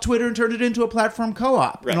we bought Twitter and turned it into a platform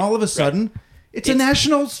co-op? Right. And all of a sudden, it's a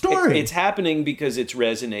national story. It's happening because it's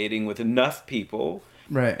resonating with enough people.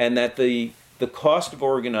 Right. And that the cost of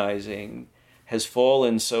organizing has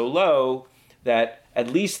fallen so low that at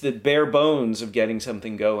least the bare bones of getting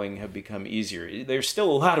something going have become easier. There's still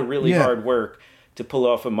a lot of really hard work to pull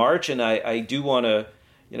off a march. And I do want to...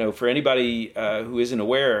 for anybody who isn't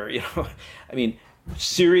aware,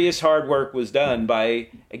 serious hard work was done by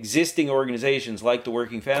existing organizations like the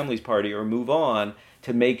Working Families Party or Move On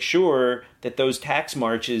to make sure that those tax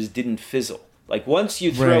marches didn't fizzle. Like, once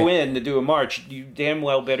you throw in to do a march, you damn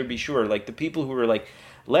well better be sure. Like, the people who were like,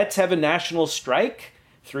 let's have a national strike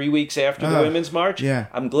 3 weeks after the Women's March,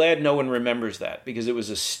 I'm glad no one remembers that, because it was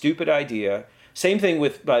a stupid idea. Same thing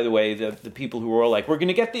with, by the way, the people who were all like, we're going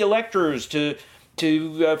to get the electors to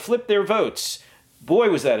flip their votes. Boy,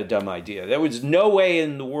 was that a dumb idea. There was no way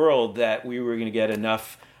in the world that we were going to get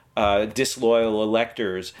enough disloyal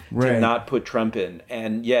electors to not put Trump in.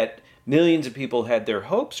 And yet millions of people had their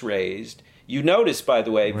hopes raised. You notice, by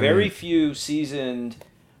the way, very few seasoned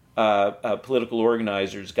political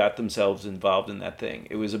organizers got themselves involved in that thing.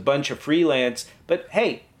 It was a bunch of freelance. But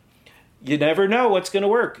hey, you never know what's going to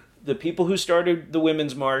work. The people who started the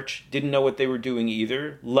Women's March didn't know what they were doing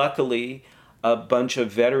either. Luckily, a bunch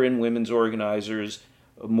of veteran women's organizers,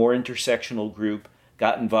 a more intersectional group,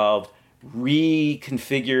 got involved,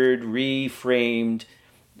 reconfigured, reframed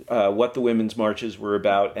what the women's marches were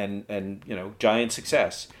about, and giant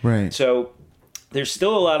success. Right. So there's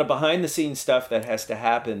still a lot of behind-the-scenes stuff that has to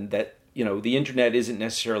happen that, the internet isn't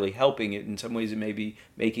necessarily helping it. In some ways, it may be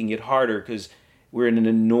making it harder because we're in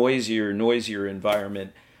a noisier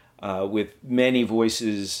environment with many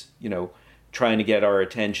voices, trying to get our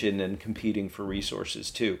attention and competing for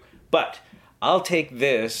resources too. But I'll take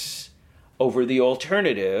this over the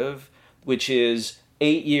alternative, which is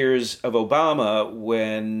 8 years of Obama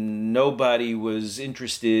when nobody was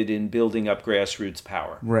interested in building up grassroots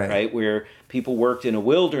power, right? Where people worked in a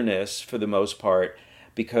wilderness for the most part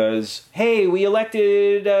because, hey, we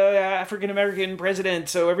elected African-American president,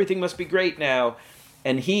 so everything must be great now.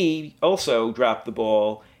 And he also dropped the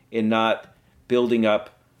ball in not building up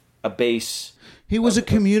a base. He was a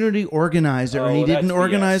community organizer, and he didn't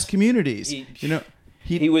organize communities.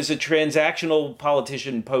 He was a transactional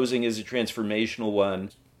politician posing as a transformational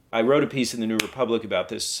one. I wrote a piece in the New Republic about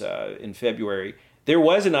this in February. There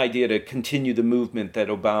was an idea to continue the movement that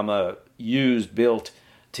Obama built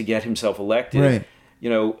to get himself elected. Right.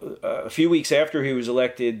 A few weeks after he was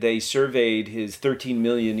elected, they surveyed his 13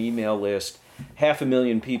 million email list.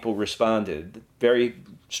 500,000 people responded. Very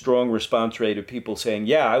strong response rate of people saying,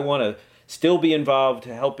 yeah, I want to still be involved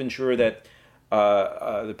to help ensure that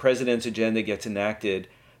the president's agenda gets enacted.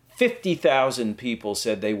 50,000 people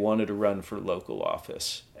said they wanted to run for local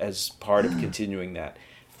office as part of continuing that.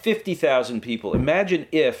 50,000 people. Imagine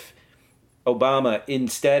if Obama,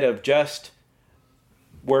 instead of just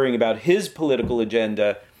worrying about his political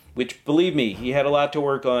agenda, which, believe me, he had a lot to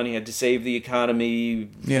work on. He had to save the economy.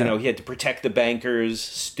 He had to protect the bankers.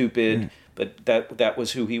 Stupid. But that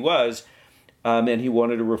was who he was. And he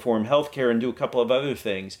wanted to reform healthcare and do a couple of other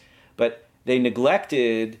things. But they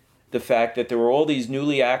neglected the fact that there were all these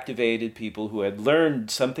newly activated people who had learned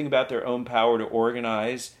something about their own power to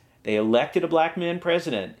organize. They elected a black man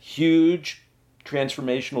president. Huge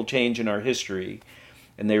transformational change in our history.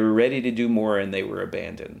 And they were ready to do more, and they were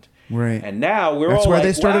abandoned. Right. And now That's where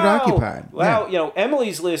they started Occupy. Wow,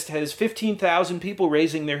 Emily's list has 15,000 people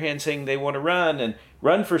raising their hand saying they want to run, and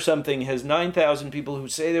Run for Something has 9,000 people who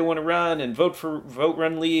say they want to run, and Vote,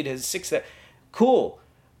 Run, Lead has 6,000. Cool.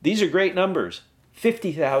 These are great numbers.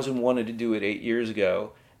 50,000 wanted to do it 8 years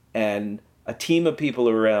ago, and a team of people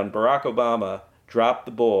around Barack Obama dropped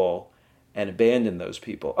the ball and abandoned those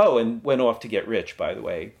people. Oh, and went off to get rich, by the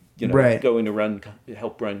way. Right. going to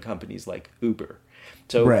help run companies like Uber.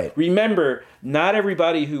 So Right. remember, not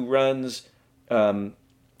everybody who runs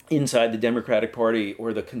inside the Democratic Party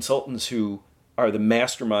or the consultants who are the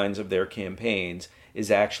masterminds of their campaigns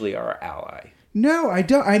is actually our ally. No, I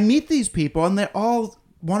don't. I meet these people and they all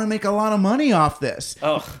want to make a lot of money off this.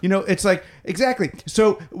 Oh. It's like, exactly.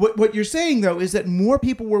 So what you're saying, though, is that more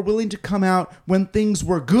people were willing to come out when things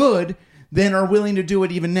were good than are willing to do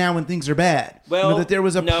it even now when things are bad. Well, that there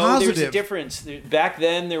was a positive. There's a difference. Back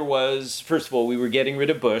then there was, first of all, we were getting rid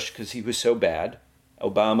of Bush because he was so bad.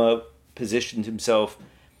 Obama positioned himself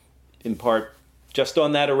in part just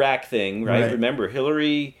on that Iraq thing, right? Remember,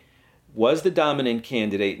 Hillary was the dominant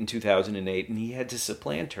candidate in 2008, and he had to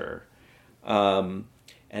supplant her. And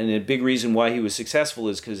a big reason why he was successful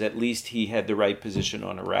is because at least he had the right position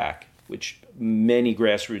on Iraq, which many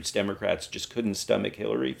grassroots Democrats just couldn't stomach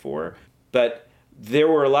Hillary for. But there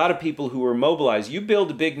were a lot of people who were mobilized. You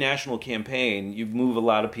build a big national campaign, you move a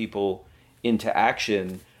lot of people into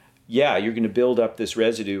action. Yeah, you're going to build up this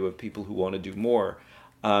residue of people who want to do more.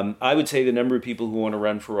 I would say the number of people who want to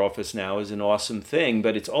run for office now is an awesome thing,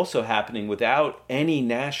 but it's also happening without any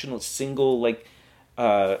national single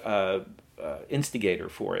instigator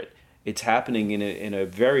for it. It's happening in a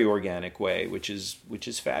very organic way, which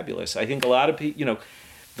is fabulous. I think a lot of people,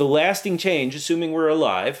 the lasting change, assuming we're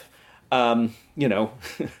alive, 2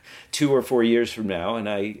 or 4 years from now, and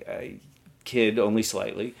I kid only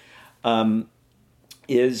slightly,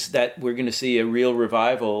 is that we're going to see a real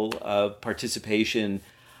revival of participation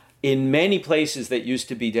in many places that used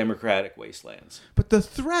to be Democratic wastelands. But the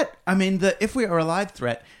threat, the if we are alive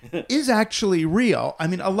threat, is actually real.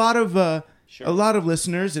 A lot of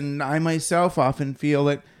listeners and I myself often feel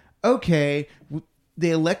that, okay,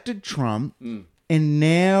 they elected Trump, and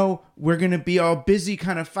now we're going to be all busy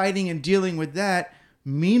kind of fighting and dealing with that.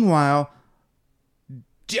 Meanwhile,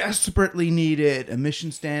 desperately needed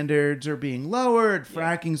emission standards are being lowered.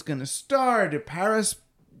 Fracking's going to start. Paris,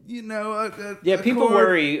 people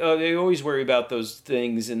worry. They always worry about those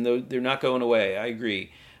things, and they're not going away. I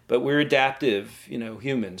agree, but we're adaptive,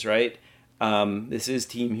 humans, right? This is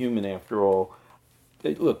Team Human after all.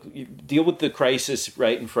 Look, you deal with the crisis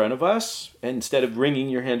right in front of us, and instead of wringing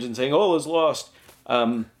your hands and saying all is lost,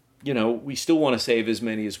 we still want to save as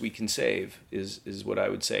many as we can save. Is what I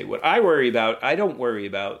would say. What I worry about, I don't worry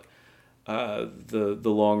about the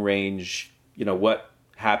long range. What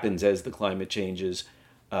happens as the climate changes.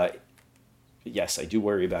 Yes, I do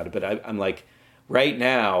worry about it, but I'm like, right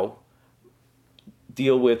now,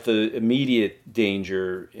 deal with the immediate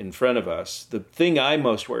danger in front of us. The thing I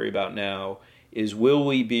most worry about now is, will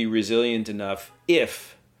we be resilient enough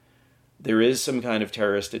if there is some kind of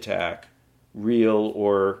terrorist attack, real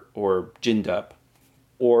or ginned up,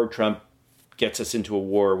 or Trump gets us into a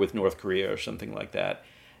war with North Korea or something like that,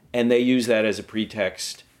 and they use that as a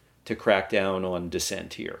pretext to crack down on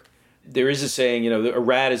dissent here. There is a saying, a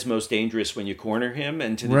rat is most dangerous when you corner him,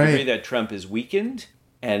 and to the degree that Trump is weakened,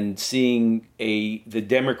 and seeing the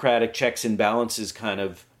democratic checks and balances kind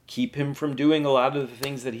of keep him from doing a lot of the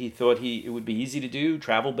things that he thought it would be easy to do,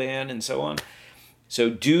 travel ban and so on. So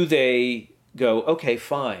do they go, okay,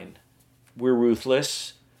 fine, we're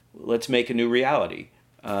ruthless, let's make a new reality.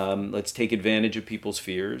 Let's take advantage of people's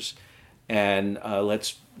fears, and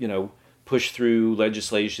let's, push through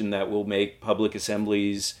legislation that will make public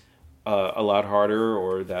assemblies a lot harder,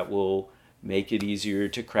 or that will make it easier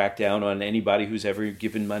to crack down on anybody who's ever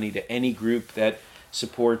given money to any group that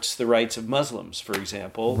supports the rights of Muslims, for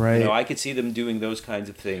example. Right. I could see them doing those kinds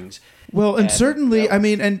of things. Well, and certainly,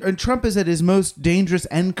 and Trump is at his most dangerous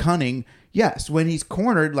and cunning. Yes, when he's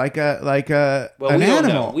cornered like an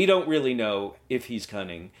animal. We don't really know if he's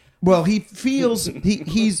cunning. Well, he feels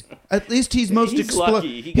he's at least he's most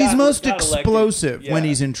explosive when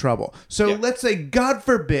he's in trouble. So let's say, God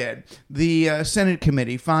forbid, the Senate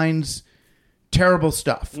committee finds terrible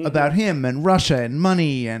stuff about him and Russia and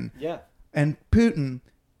money and Putin.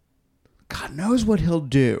 God knows what he'll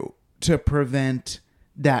do to prevent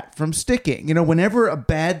that from sticking. Whenever a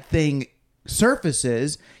bad thing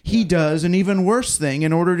surfaces, he does an even worse thing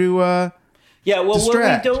in order to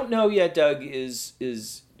distract. What we don't know yet, Doug, is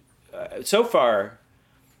so far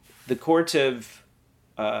the courts have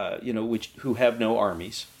who have no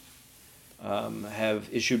armies have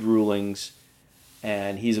issued rulings,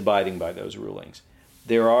 and he's abiding by those rulings.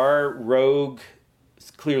 There are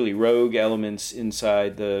clearly rogue elements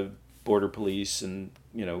inside the border police and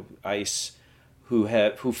ICE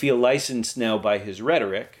who feel licensed now by his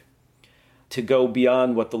rhetoric to go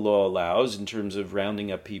beyond what the law allows in terms of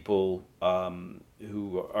rounding up people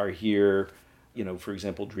who are here, for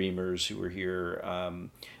example, dreamers who are here,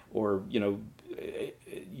 or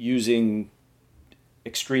using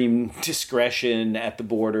extreme discretion at the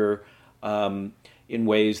border in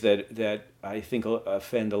ways that I think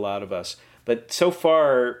offend a lot of us. But so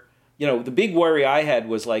far, the big worry I had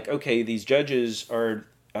was like, okay, these judges are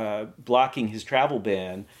blocking his travel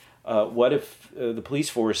ban. What if the police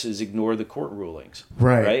forces ignore the court rulings?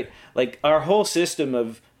 Right? Like our whole system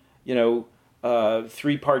of,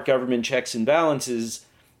 three-part government checks and balances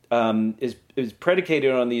is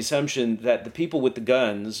predicated on the assumption that the people with the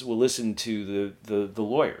guns will listen to the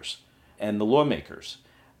lawyers and the lawmakers.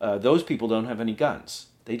 Those people don't have any guns.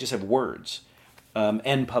 They just have words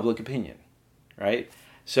and public opinion, right?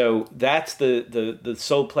 So that's the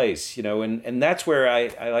sole place, and that's where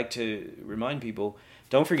I like to remind people,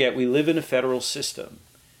 don't forget, we live in a federal system,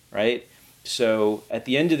 right? So at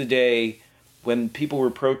the end of the day, when people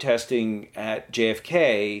were protesting at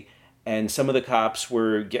JFK and some of the cops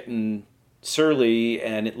were getting surly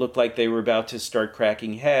and it looked like they were about to start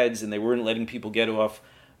cracking heads and they weren't letting people get off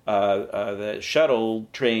the shuttle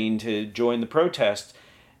train to join the protest,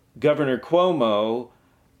 Governor Cuomo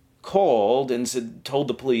called and told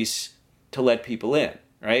the police to let people in,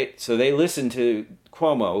 right? So they listened to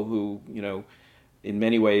Cuomo, who, in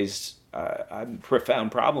many ways, I have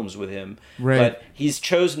profound problems with him. Right. But he's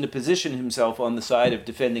chosen to position himself on the side of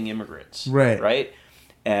defending immigrants. Right?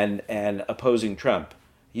 And opposing Trump.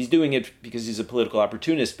 He's doing it because he's a political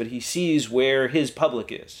opportunist, but he sees where his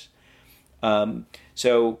public is. But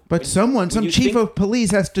some chief of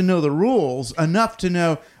police has to know the rules enough to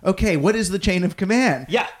know, okay, what is the chain of command?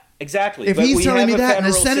 Yeah, exactly. If he's telling me that and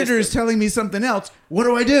a senator is telling me something else, what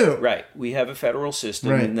do I do? Right. We have a federal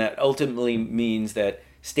system, and that ultimately means that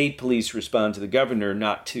state police respond to the governor,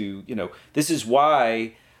 not to, this is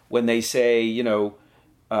why when they say, we're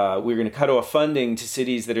going to cut off funding to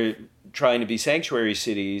cities that are trying to be sanctuary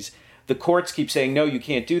cities, the courts keep saying, no, you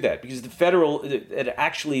can't do that, because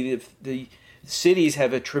the cities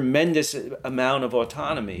have a tremendous amount of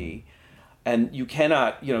autonomy, and you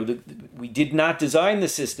cannot, we did not design the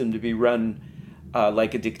system to be run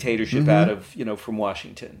like a dictatorship out of, from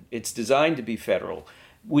Washington. It's designed to be federal,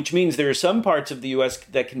 which means there are some parts of the U.S.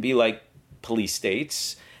 that can be like police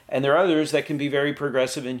states, and there are others that can be very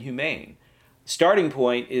progressive and humane. Starting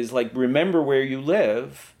point is like, remember where you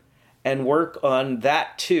live and work on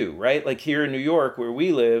that too, right? Like here in New York, where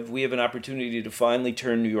we live, we have an opportunity to finally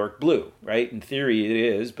turn New York blue, right? In theory it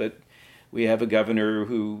is, but we have a governor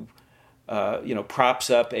who,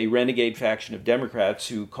 props up a renegade faction of Democrats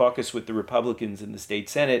who caucus with the Republicans in the state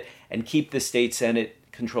Senate and keep the state Senate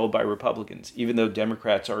controlled by Republicans, even though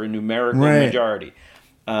Democrats are a numerical majority.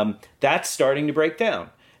 That's starting to break down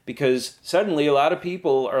because suddenly a lot of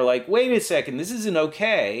people are like, wait a second, this isn't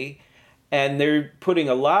okay. And they're putting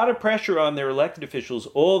a lot of pressure on their elected officials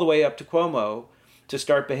all the way up to Cuomo to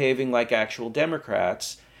start behaving like actual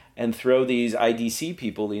Democrats and throw these IDC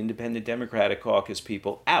people, the Independent Democratic Caucus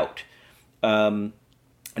people, out and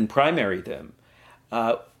primary them.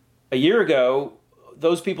 A year ago,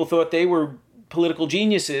 those people thought they were political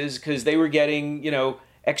geniuses because they were getting,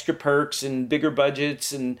 extra perks and bigger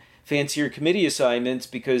budgets and fancier committee assignments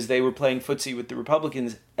because they were playing footsie with the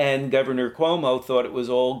Republicans, and Governor Cuomo thought it was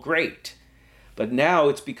all great. But now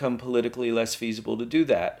it's become politically less feasible to do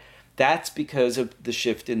that. That's because of the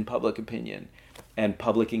shift in public opinion and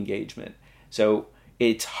public engagement. So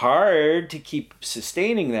it's hard to keep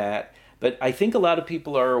sustaining that, but I think a lot of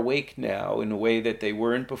people are awake now in a way that they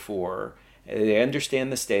weren't before. They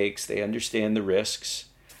understand the stakes, they understand the risks,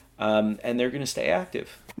 and they're going to stay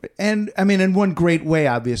active. And I mean, in one great way,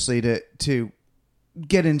 obviously, to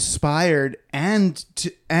get inspired and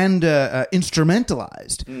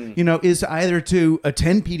instrumentalized, is either to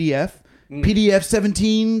attend PDF,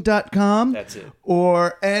 pdf17.com. That's it.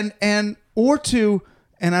 Or to,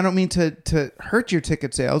 and I don't mean to hurt your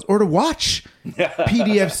ticket sales, or to watch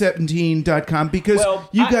pdf17.com because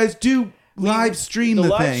you guys do live stream the thing.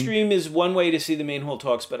 The live stream is one way to see the main hole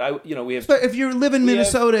talks, but we have. But if you live in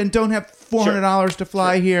Minnesota and don't have $400 to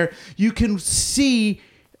fly here, you can see.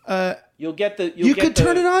 You'll get the. You could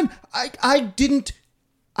turn it on.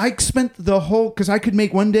 I spent the whole, because I could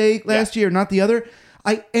make one day last year, not the other.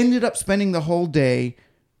 I ended up spending the whole day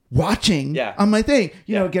watching on my thing.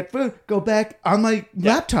 Get food, go back on my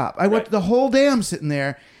laptop. I watched the whole day. I'm sitting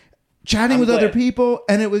there chatting with other people,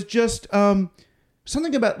 and it was just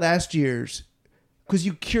something about last year's, because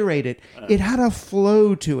you curate it. It had a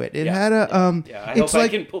flow to it. It had a I hope I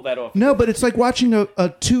can pull that off. No, but it's like watching a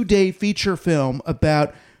 2-day feature film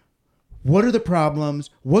about what are the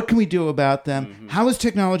problems, what can we do about them, how is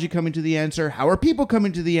technology coming to the answer, how are people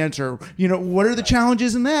coming to the answer, what are the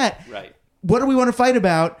challenges in that, right? What do we want to fight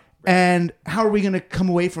about, and how are we going to come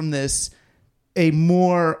away from this a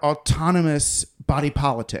more autonomous body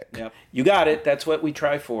politic. Yep. You got it. That's what we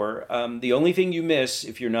try for. The only thing you miss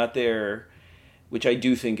if you're not there, which I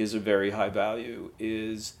do think is a very high value,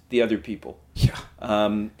 is the other people. Yeah.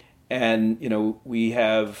 And, we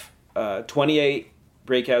have 28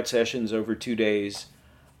 breakout sessions over 2 days.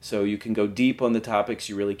 So you can go deep on the topics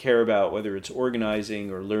you really care about, whether it's organizing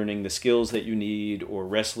or learning the skills that you need or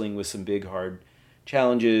wrestling with some big, hard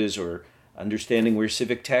challenges or understanding where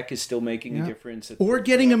civic tech is still making a difference. Or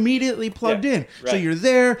getting immediately plugged in. Right. So you're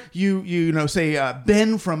there, say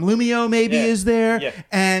Ben from Lumio maybe is there,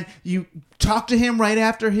 and you talk to him right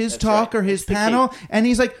after his talk or his panel, and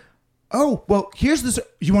he's like, oh, well, here's this.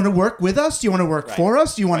 You want to work with us? Do you want to work for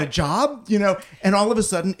us? Do you want a job? And all of a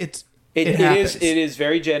sudden it is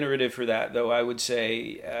very generative for that, though. I would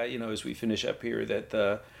say, as we finish up here, that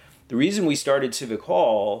the reason we started Civic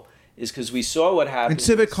Hall is because we saw what happened. And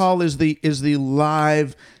Civic Hall is the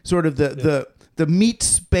live sort of the meet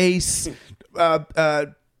space,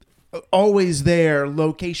 always there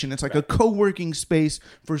location. It's like a co-working space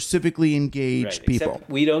for civically engaged people. Except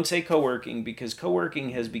we don't say co-working because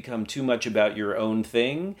co-working has become too much about your own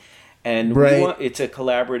thing, and it's a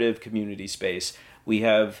collaborative community space. We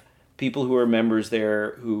have people who are members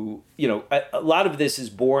there who, a lot of this is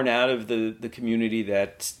born out of the community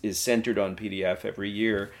that is centered on PDF every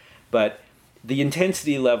year, but the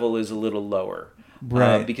intensity level is a little lower.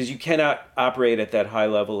 Right. Because you cannot operate at that high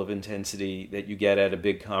level of intensity that you get at a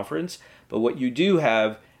big conference. But what you do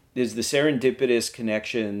have is the serendipitous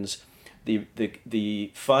connections,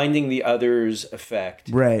 the finding the others effect.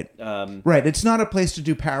 Right. Right. It's not a place to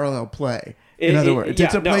do parallel play. In other words,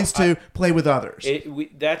 it's a place to play with others.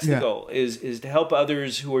 That's the goal, is to help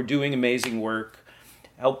others who are doing amazing work,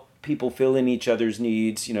 help people fill in each other's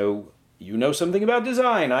needs. You know something about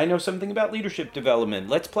design. I know something about leadership development.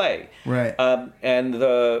 Let's play. Right. And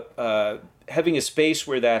having a space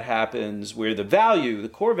where that happens, where the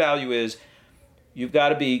core value is, you've got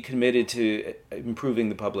to be committed to improving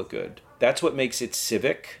the public good. That's what makes it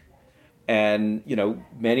civic. And,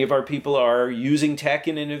 many of our people are using tech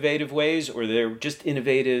in innovative ways, or they're just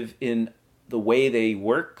innovative in the way they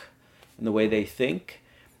work and the way they think.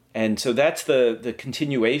 And so that's the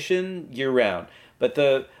continuation year round. But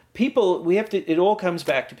the people, it all comes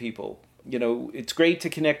back to people. It's great to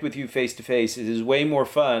connect with you face to face. It is way more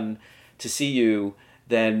fun to see you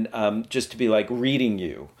than just to be like reading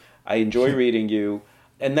you. I enjoy reading you.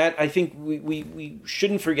 And that, I think we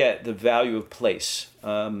shouldn't forget the value of place.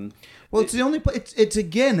 It's the only place. It's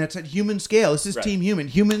again, that's at human scale. This is Team Human.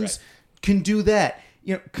 Humans can do that.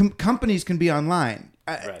 Companies can be online.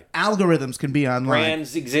 Algorithms can be online.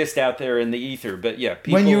 Brands exist out there in the ether, but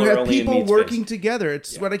people when you are have only people in working together,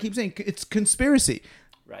 it's what I keep saying. It's conspiracy.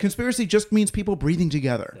 Right. Conspiracy just means people breathing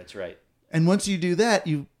together. That's right. And once you do that,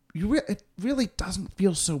 it really doesn't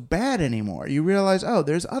feel so bad anymore. You realize, oh,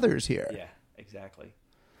 there's others here. Yeah, exactly.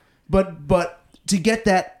 But to get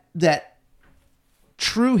that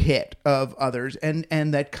true hit of others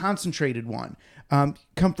and that concentrated one,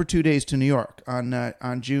 come for 2 days to New York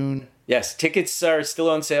on June. Yes, tickets are still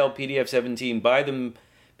on sale. PDF 17. Buy them.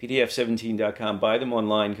 PDF17.com. Buy them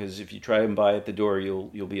online, because if you try and buy at the door,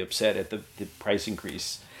 you'll be upset at the price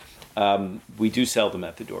increase. We do sell them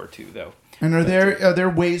at the door too, though. And are there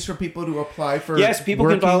ways for people to apply for? Yes, people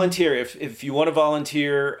can volunteer. If you want to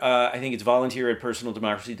volunteer, I think it's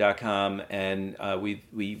volunteer@personaldemocracy.com, and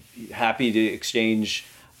we happy to exchange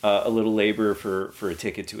a little labor for a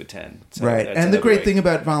ticket to attend. So right, and the great thing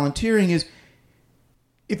about volunteering is,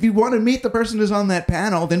 if you want to meet the person who's on that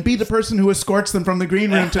panel, then be the person who escorts them from the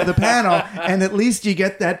green room to the panel, and at least you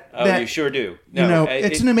get that. Oh, you sure do.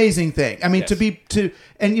 It's an amazing thing. I mean,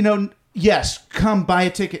 yes. Yes, come buy a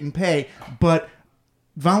ticket and pay, but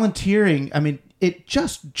volunteering, I mean, it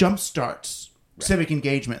just jumpstarts civic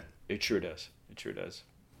engagement. It sure does.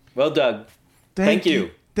 Well, Doug, thank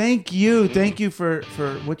you. Thank you. Thank you for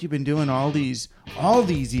what you've been doing all these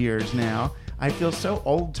years now. I feel so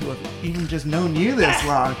old to have even just known you this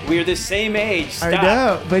long. We're the same age. Stop. I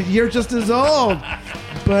know, but you're just as old.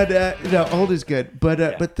 But old is good.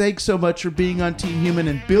 But thanks so much for being on Team Human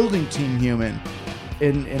and building Team Human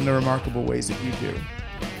in the remarkable ways that you do.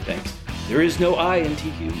 Thanks. There is no I in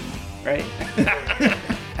Team Human, right?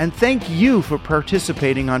 And thank you for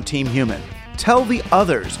participating on Team Human. Tell the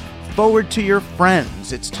others. Forward to your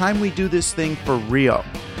friends. It's time we do this thing for real.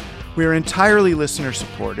 We're entirely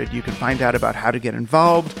listener-supported. You can find out about how to get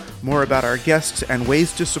involved, more about our guests, and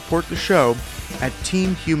ways to support the show at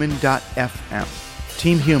teamhuman.fm.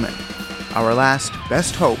 Team Human, our last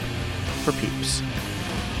best hope for peeps.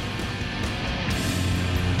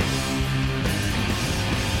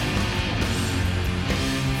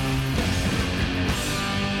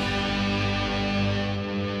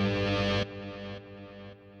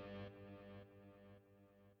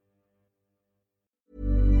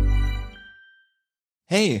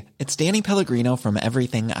 Hey, it's Danny Pellegrino from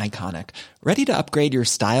Everything Iconic. Ready to upgrade your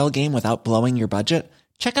style game without blowing your budget?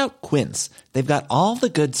 Check out Quince. They've got all the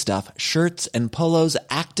good stuff, shirts and polos,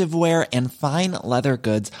 activewear, and fine leather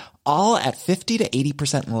goods, all at 50 to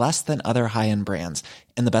 80% less than other high-end brands.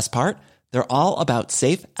 And the best part? They're all about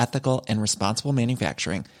safe, ethical, and responsible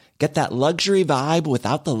manufacturing. Get that luxury vibe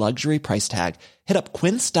without the luxury price tag. Hit up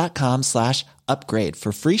quince.com/upgrade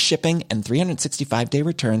for free shipping and 365-day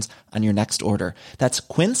returns on your next order. That's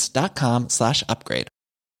quince.com/upgrade.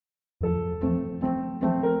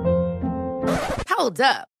 Hold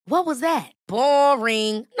up. What was that?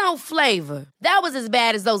 Boring. No flavor. That was as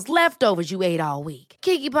bad as those leftovers you ate all week.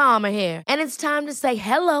 Keke Palmer here. And it's time to say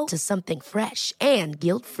hello to something fresh and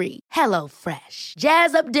guilt-free. Hello Fresh.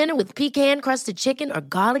 Jazz up dinner with pecan-crusted chicken or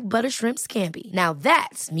garlic butter shrimp scampi. Now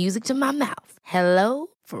that's music to my mouth. Hello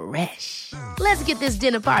Fresh. Let's get this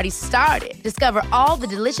dinner party started. Discover all the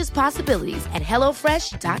delicious possibilities at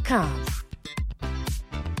HelloFresh.com.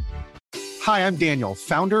 Hi, I'm Daniel,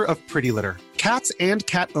 founder of Pretty Litter. Cats and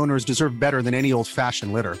cat owners deserve better than any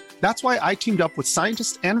old-fashioned litter. That's why I teamed up with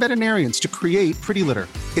scientists and veterinarians to create Pretty Litter.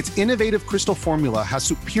 Its innovative crystal formula has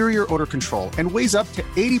superior odor control and weighs up to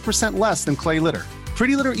 80% less than clay litter.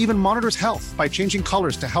 Pretty Litter even monitors health by changing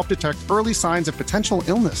colors to help detect early signs of potential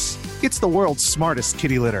illness. It's the world's smartest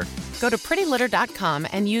kitty litter. Go to prettylitter.com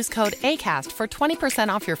and use code ACAST for 20%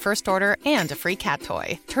 off your first order and a free cat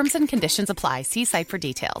toy. Terms and conditions apply. See site for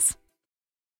details.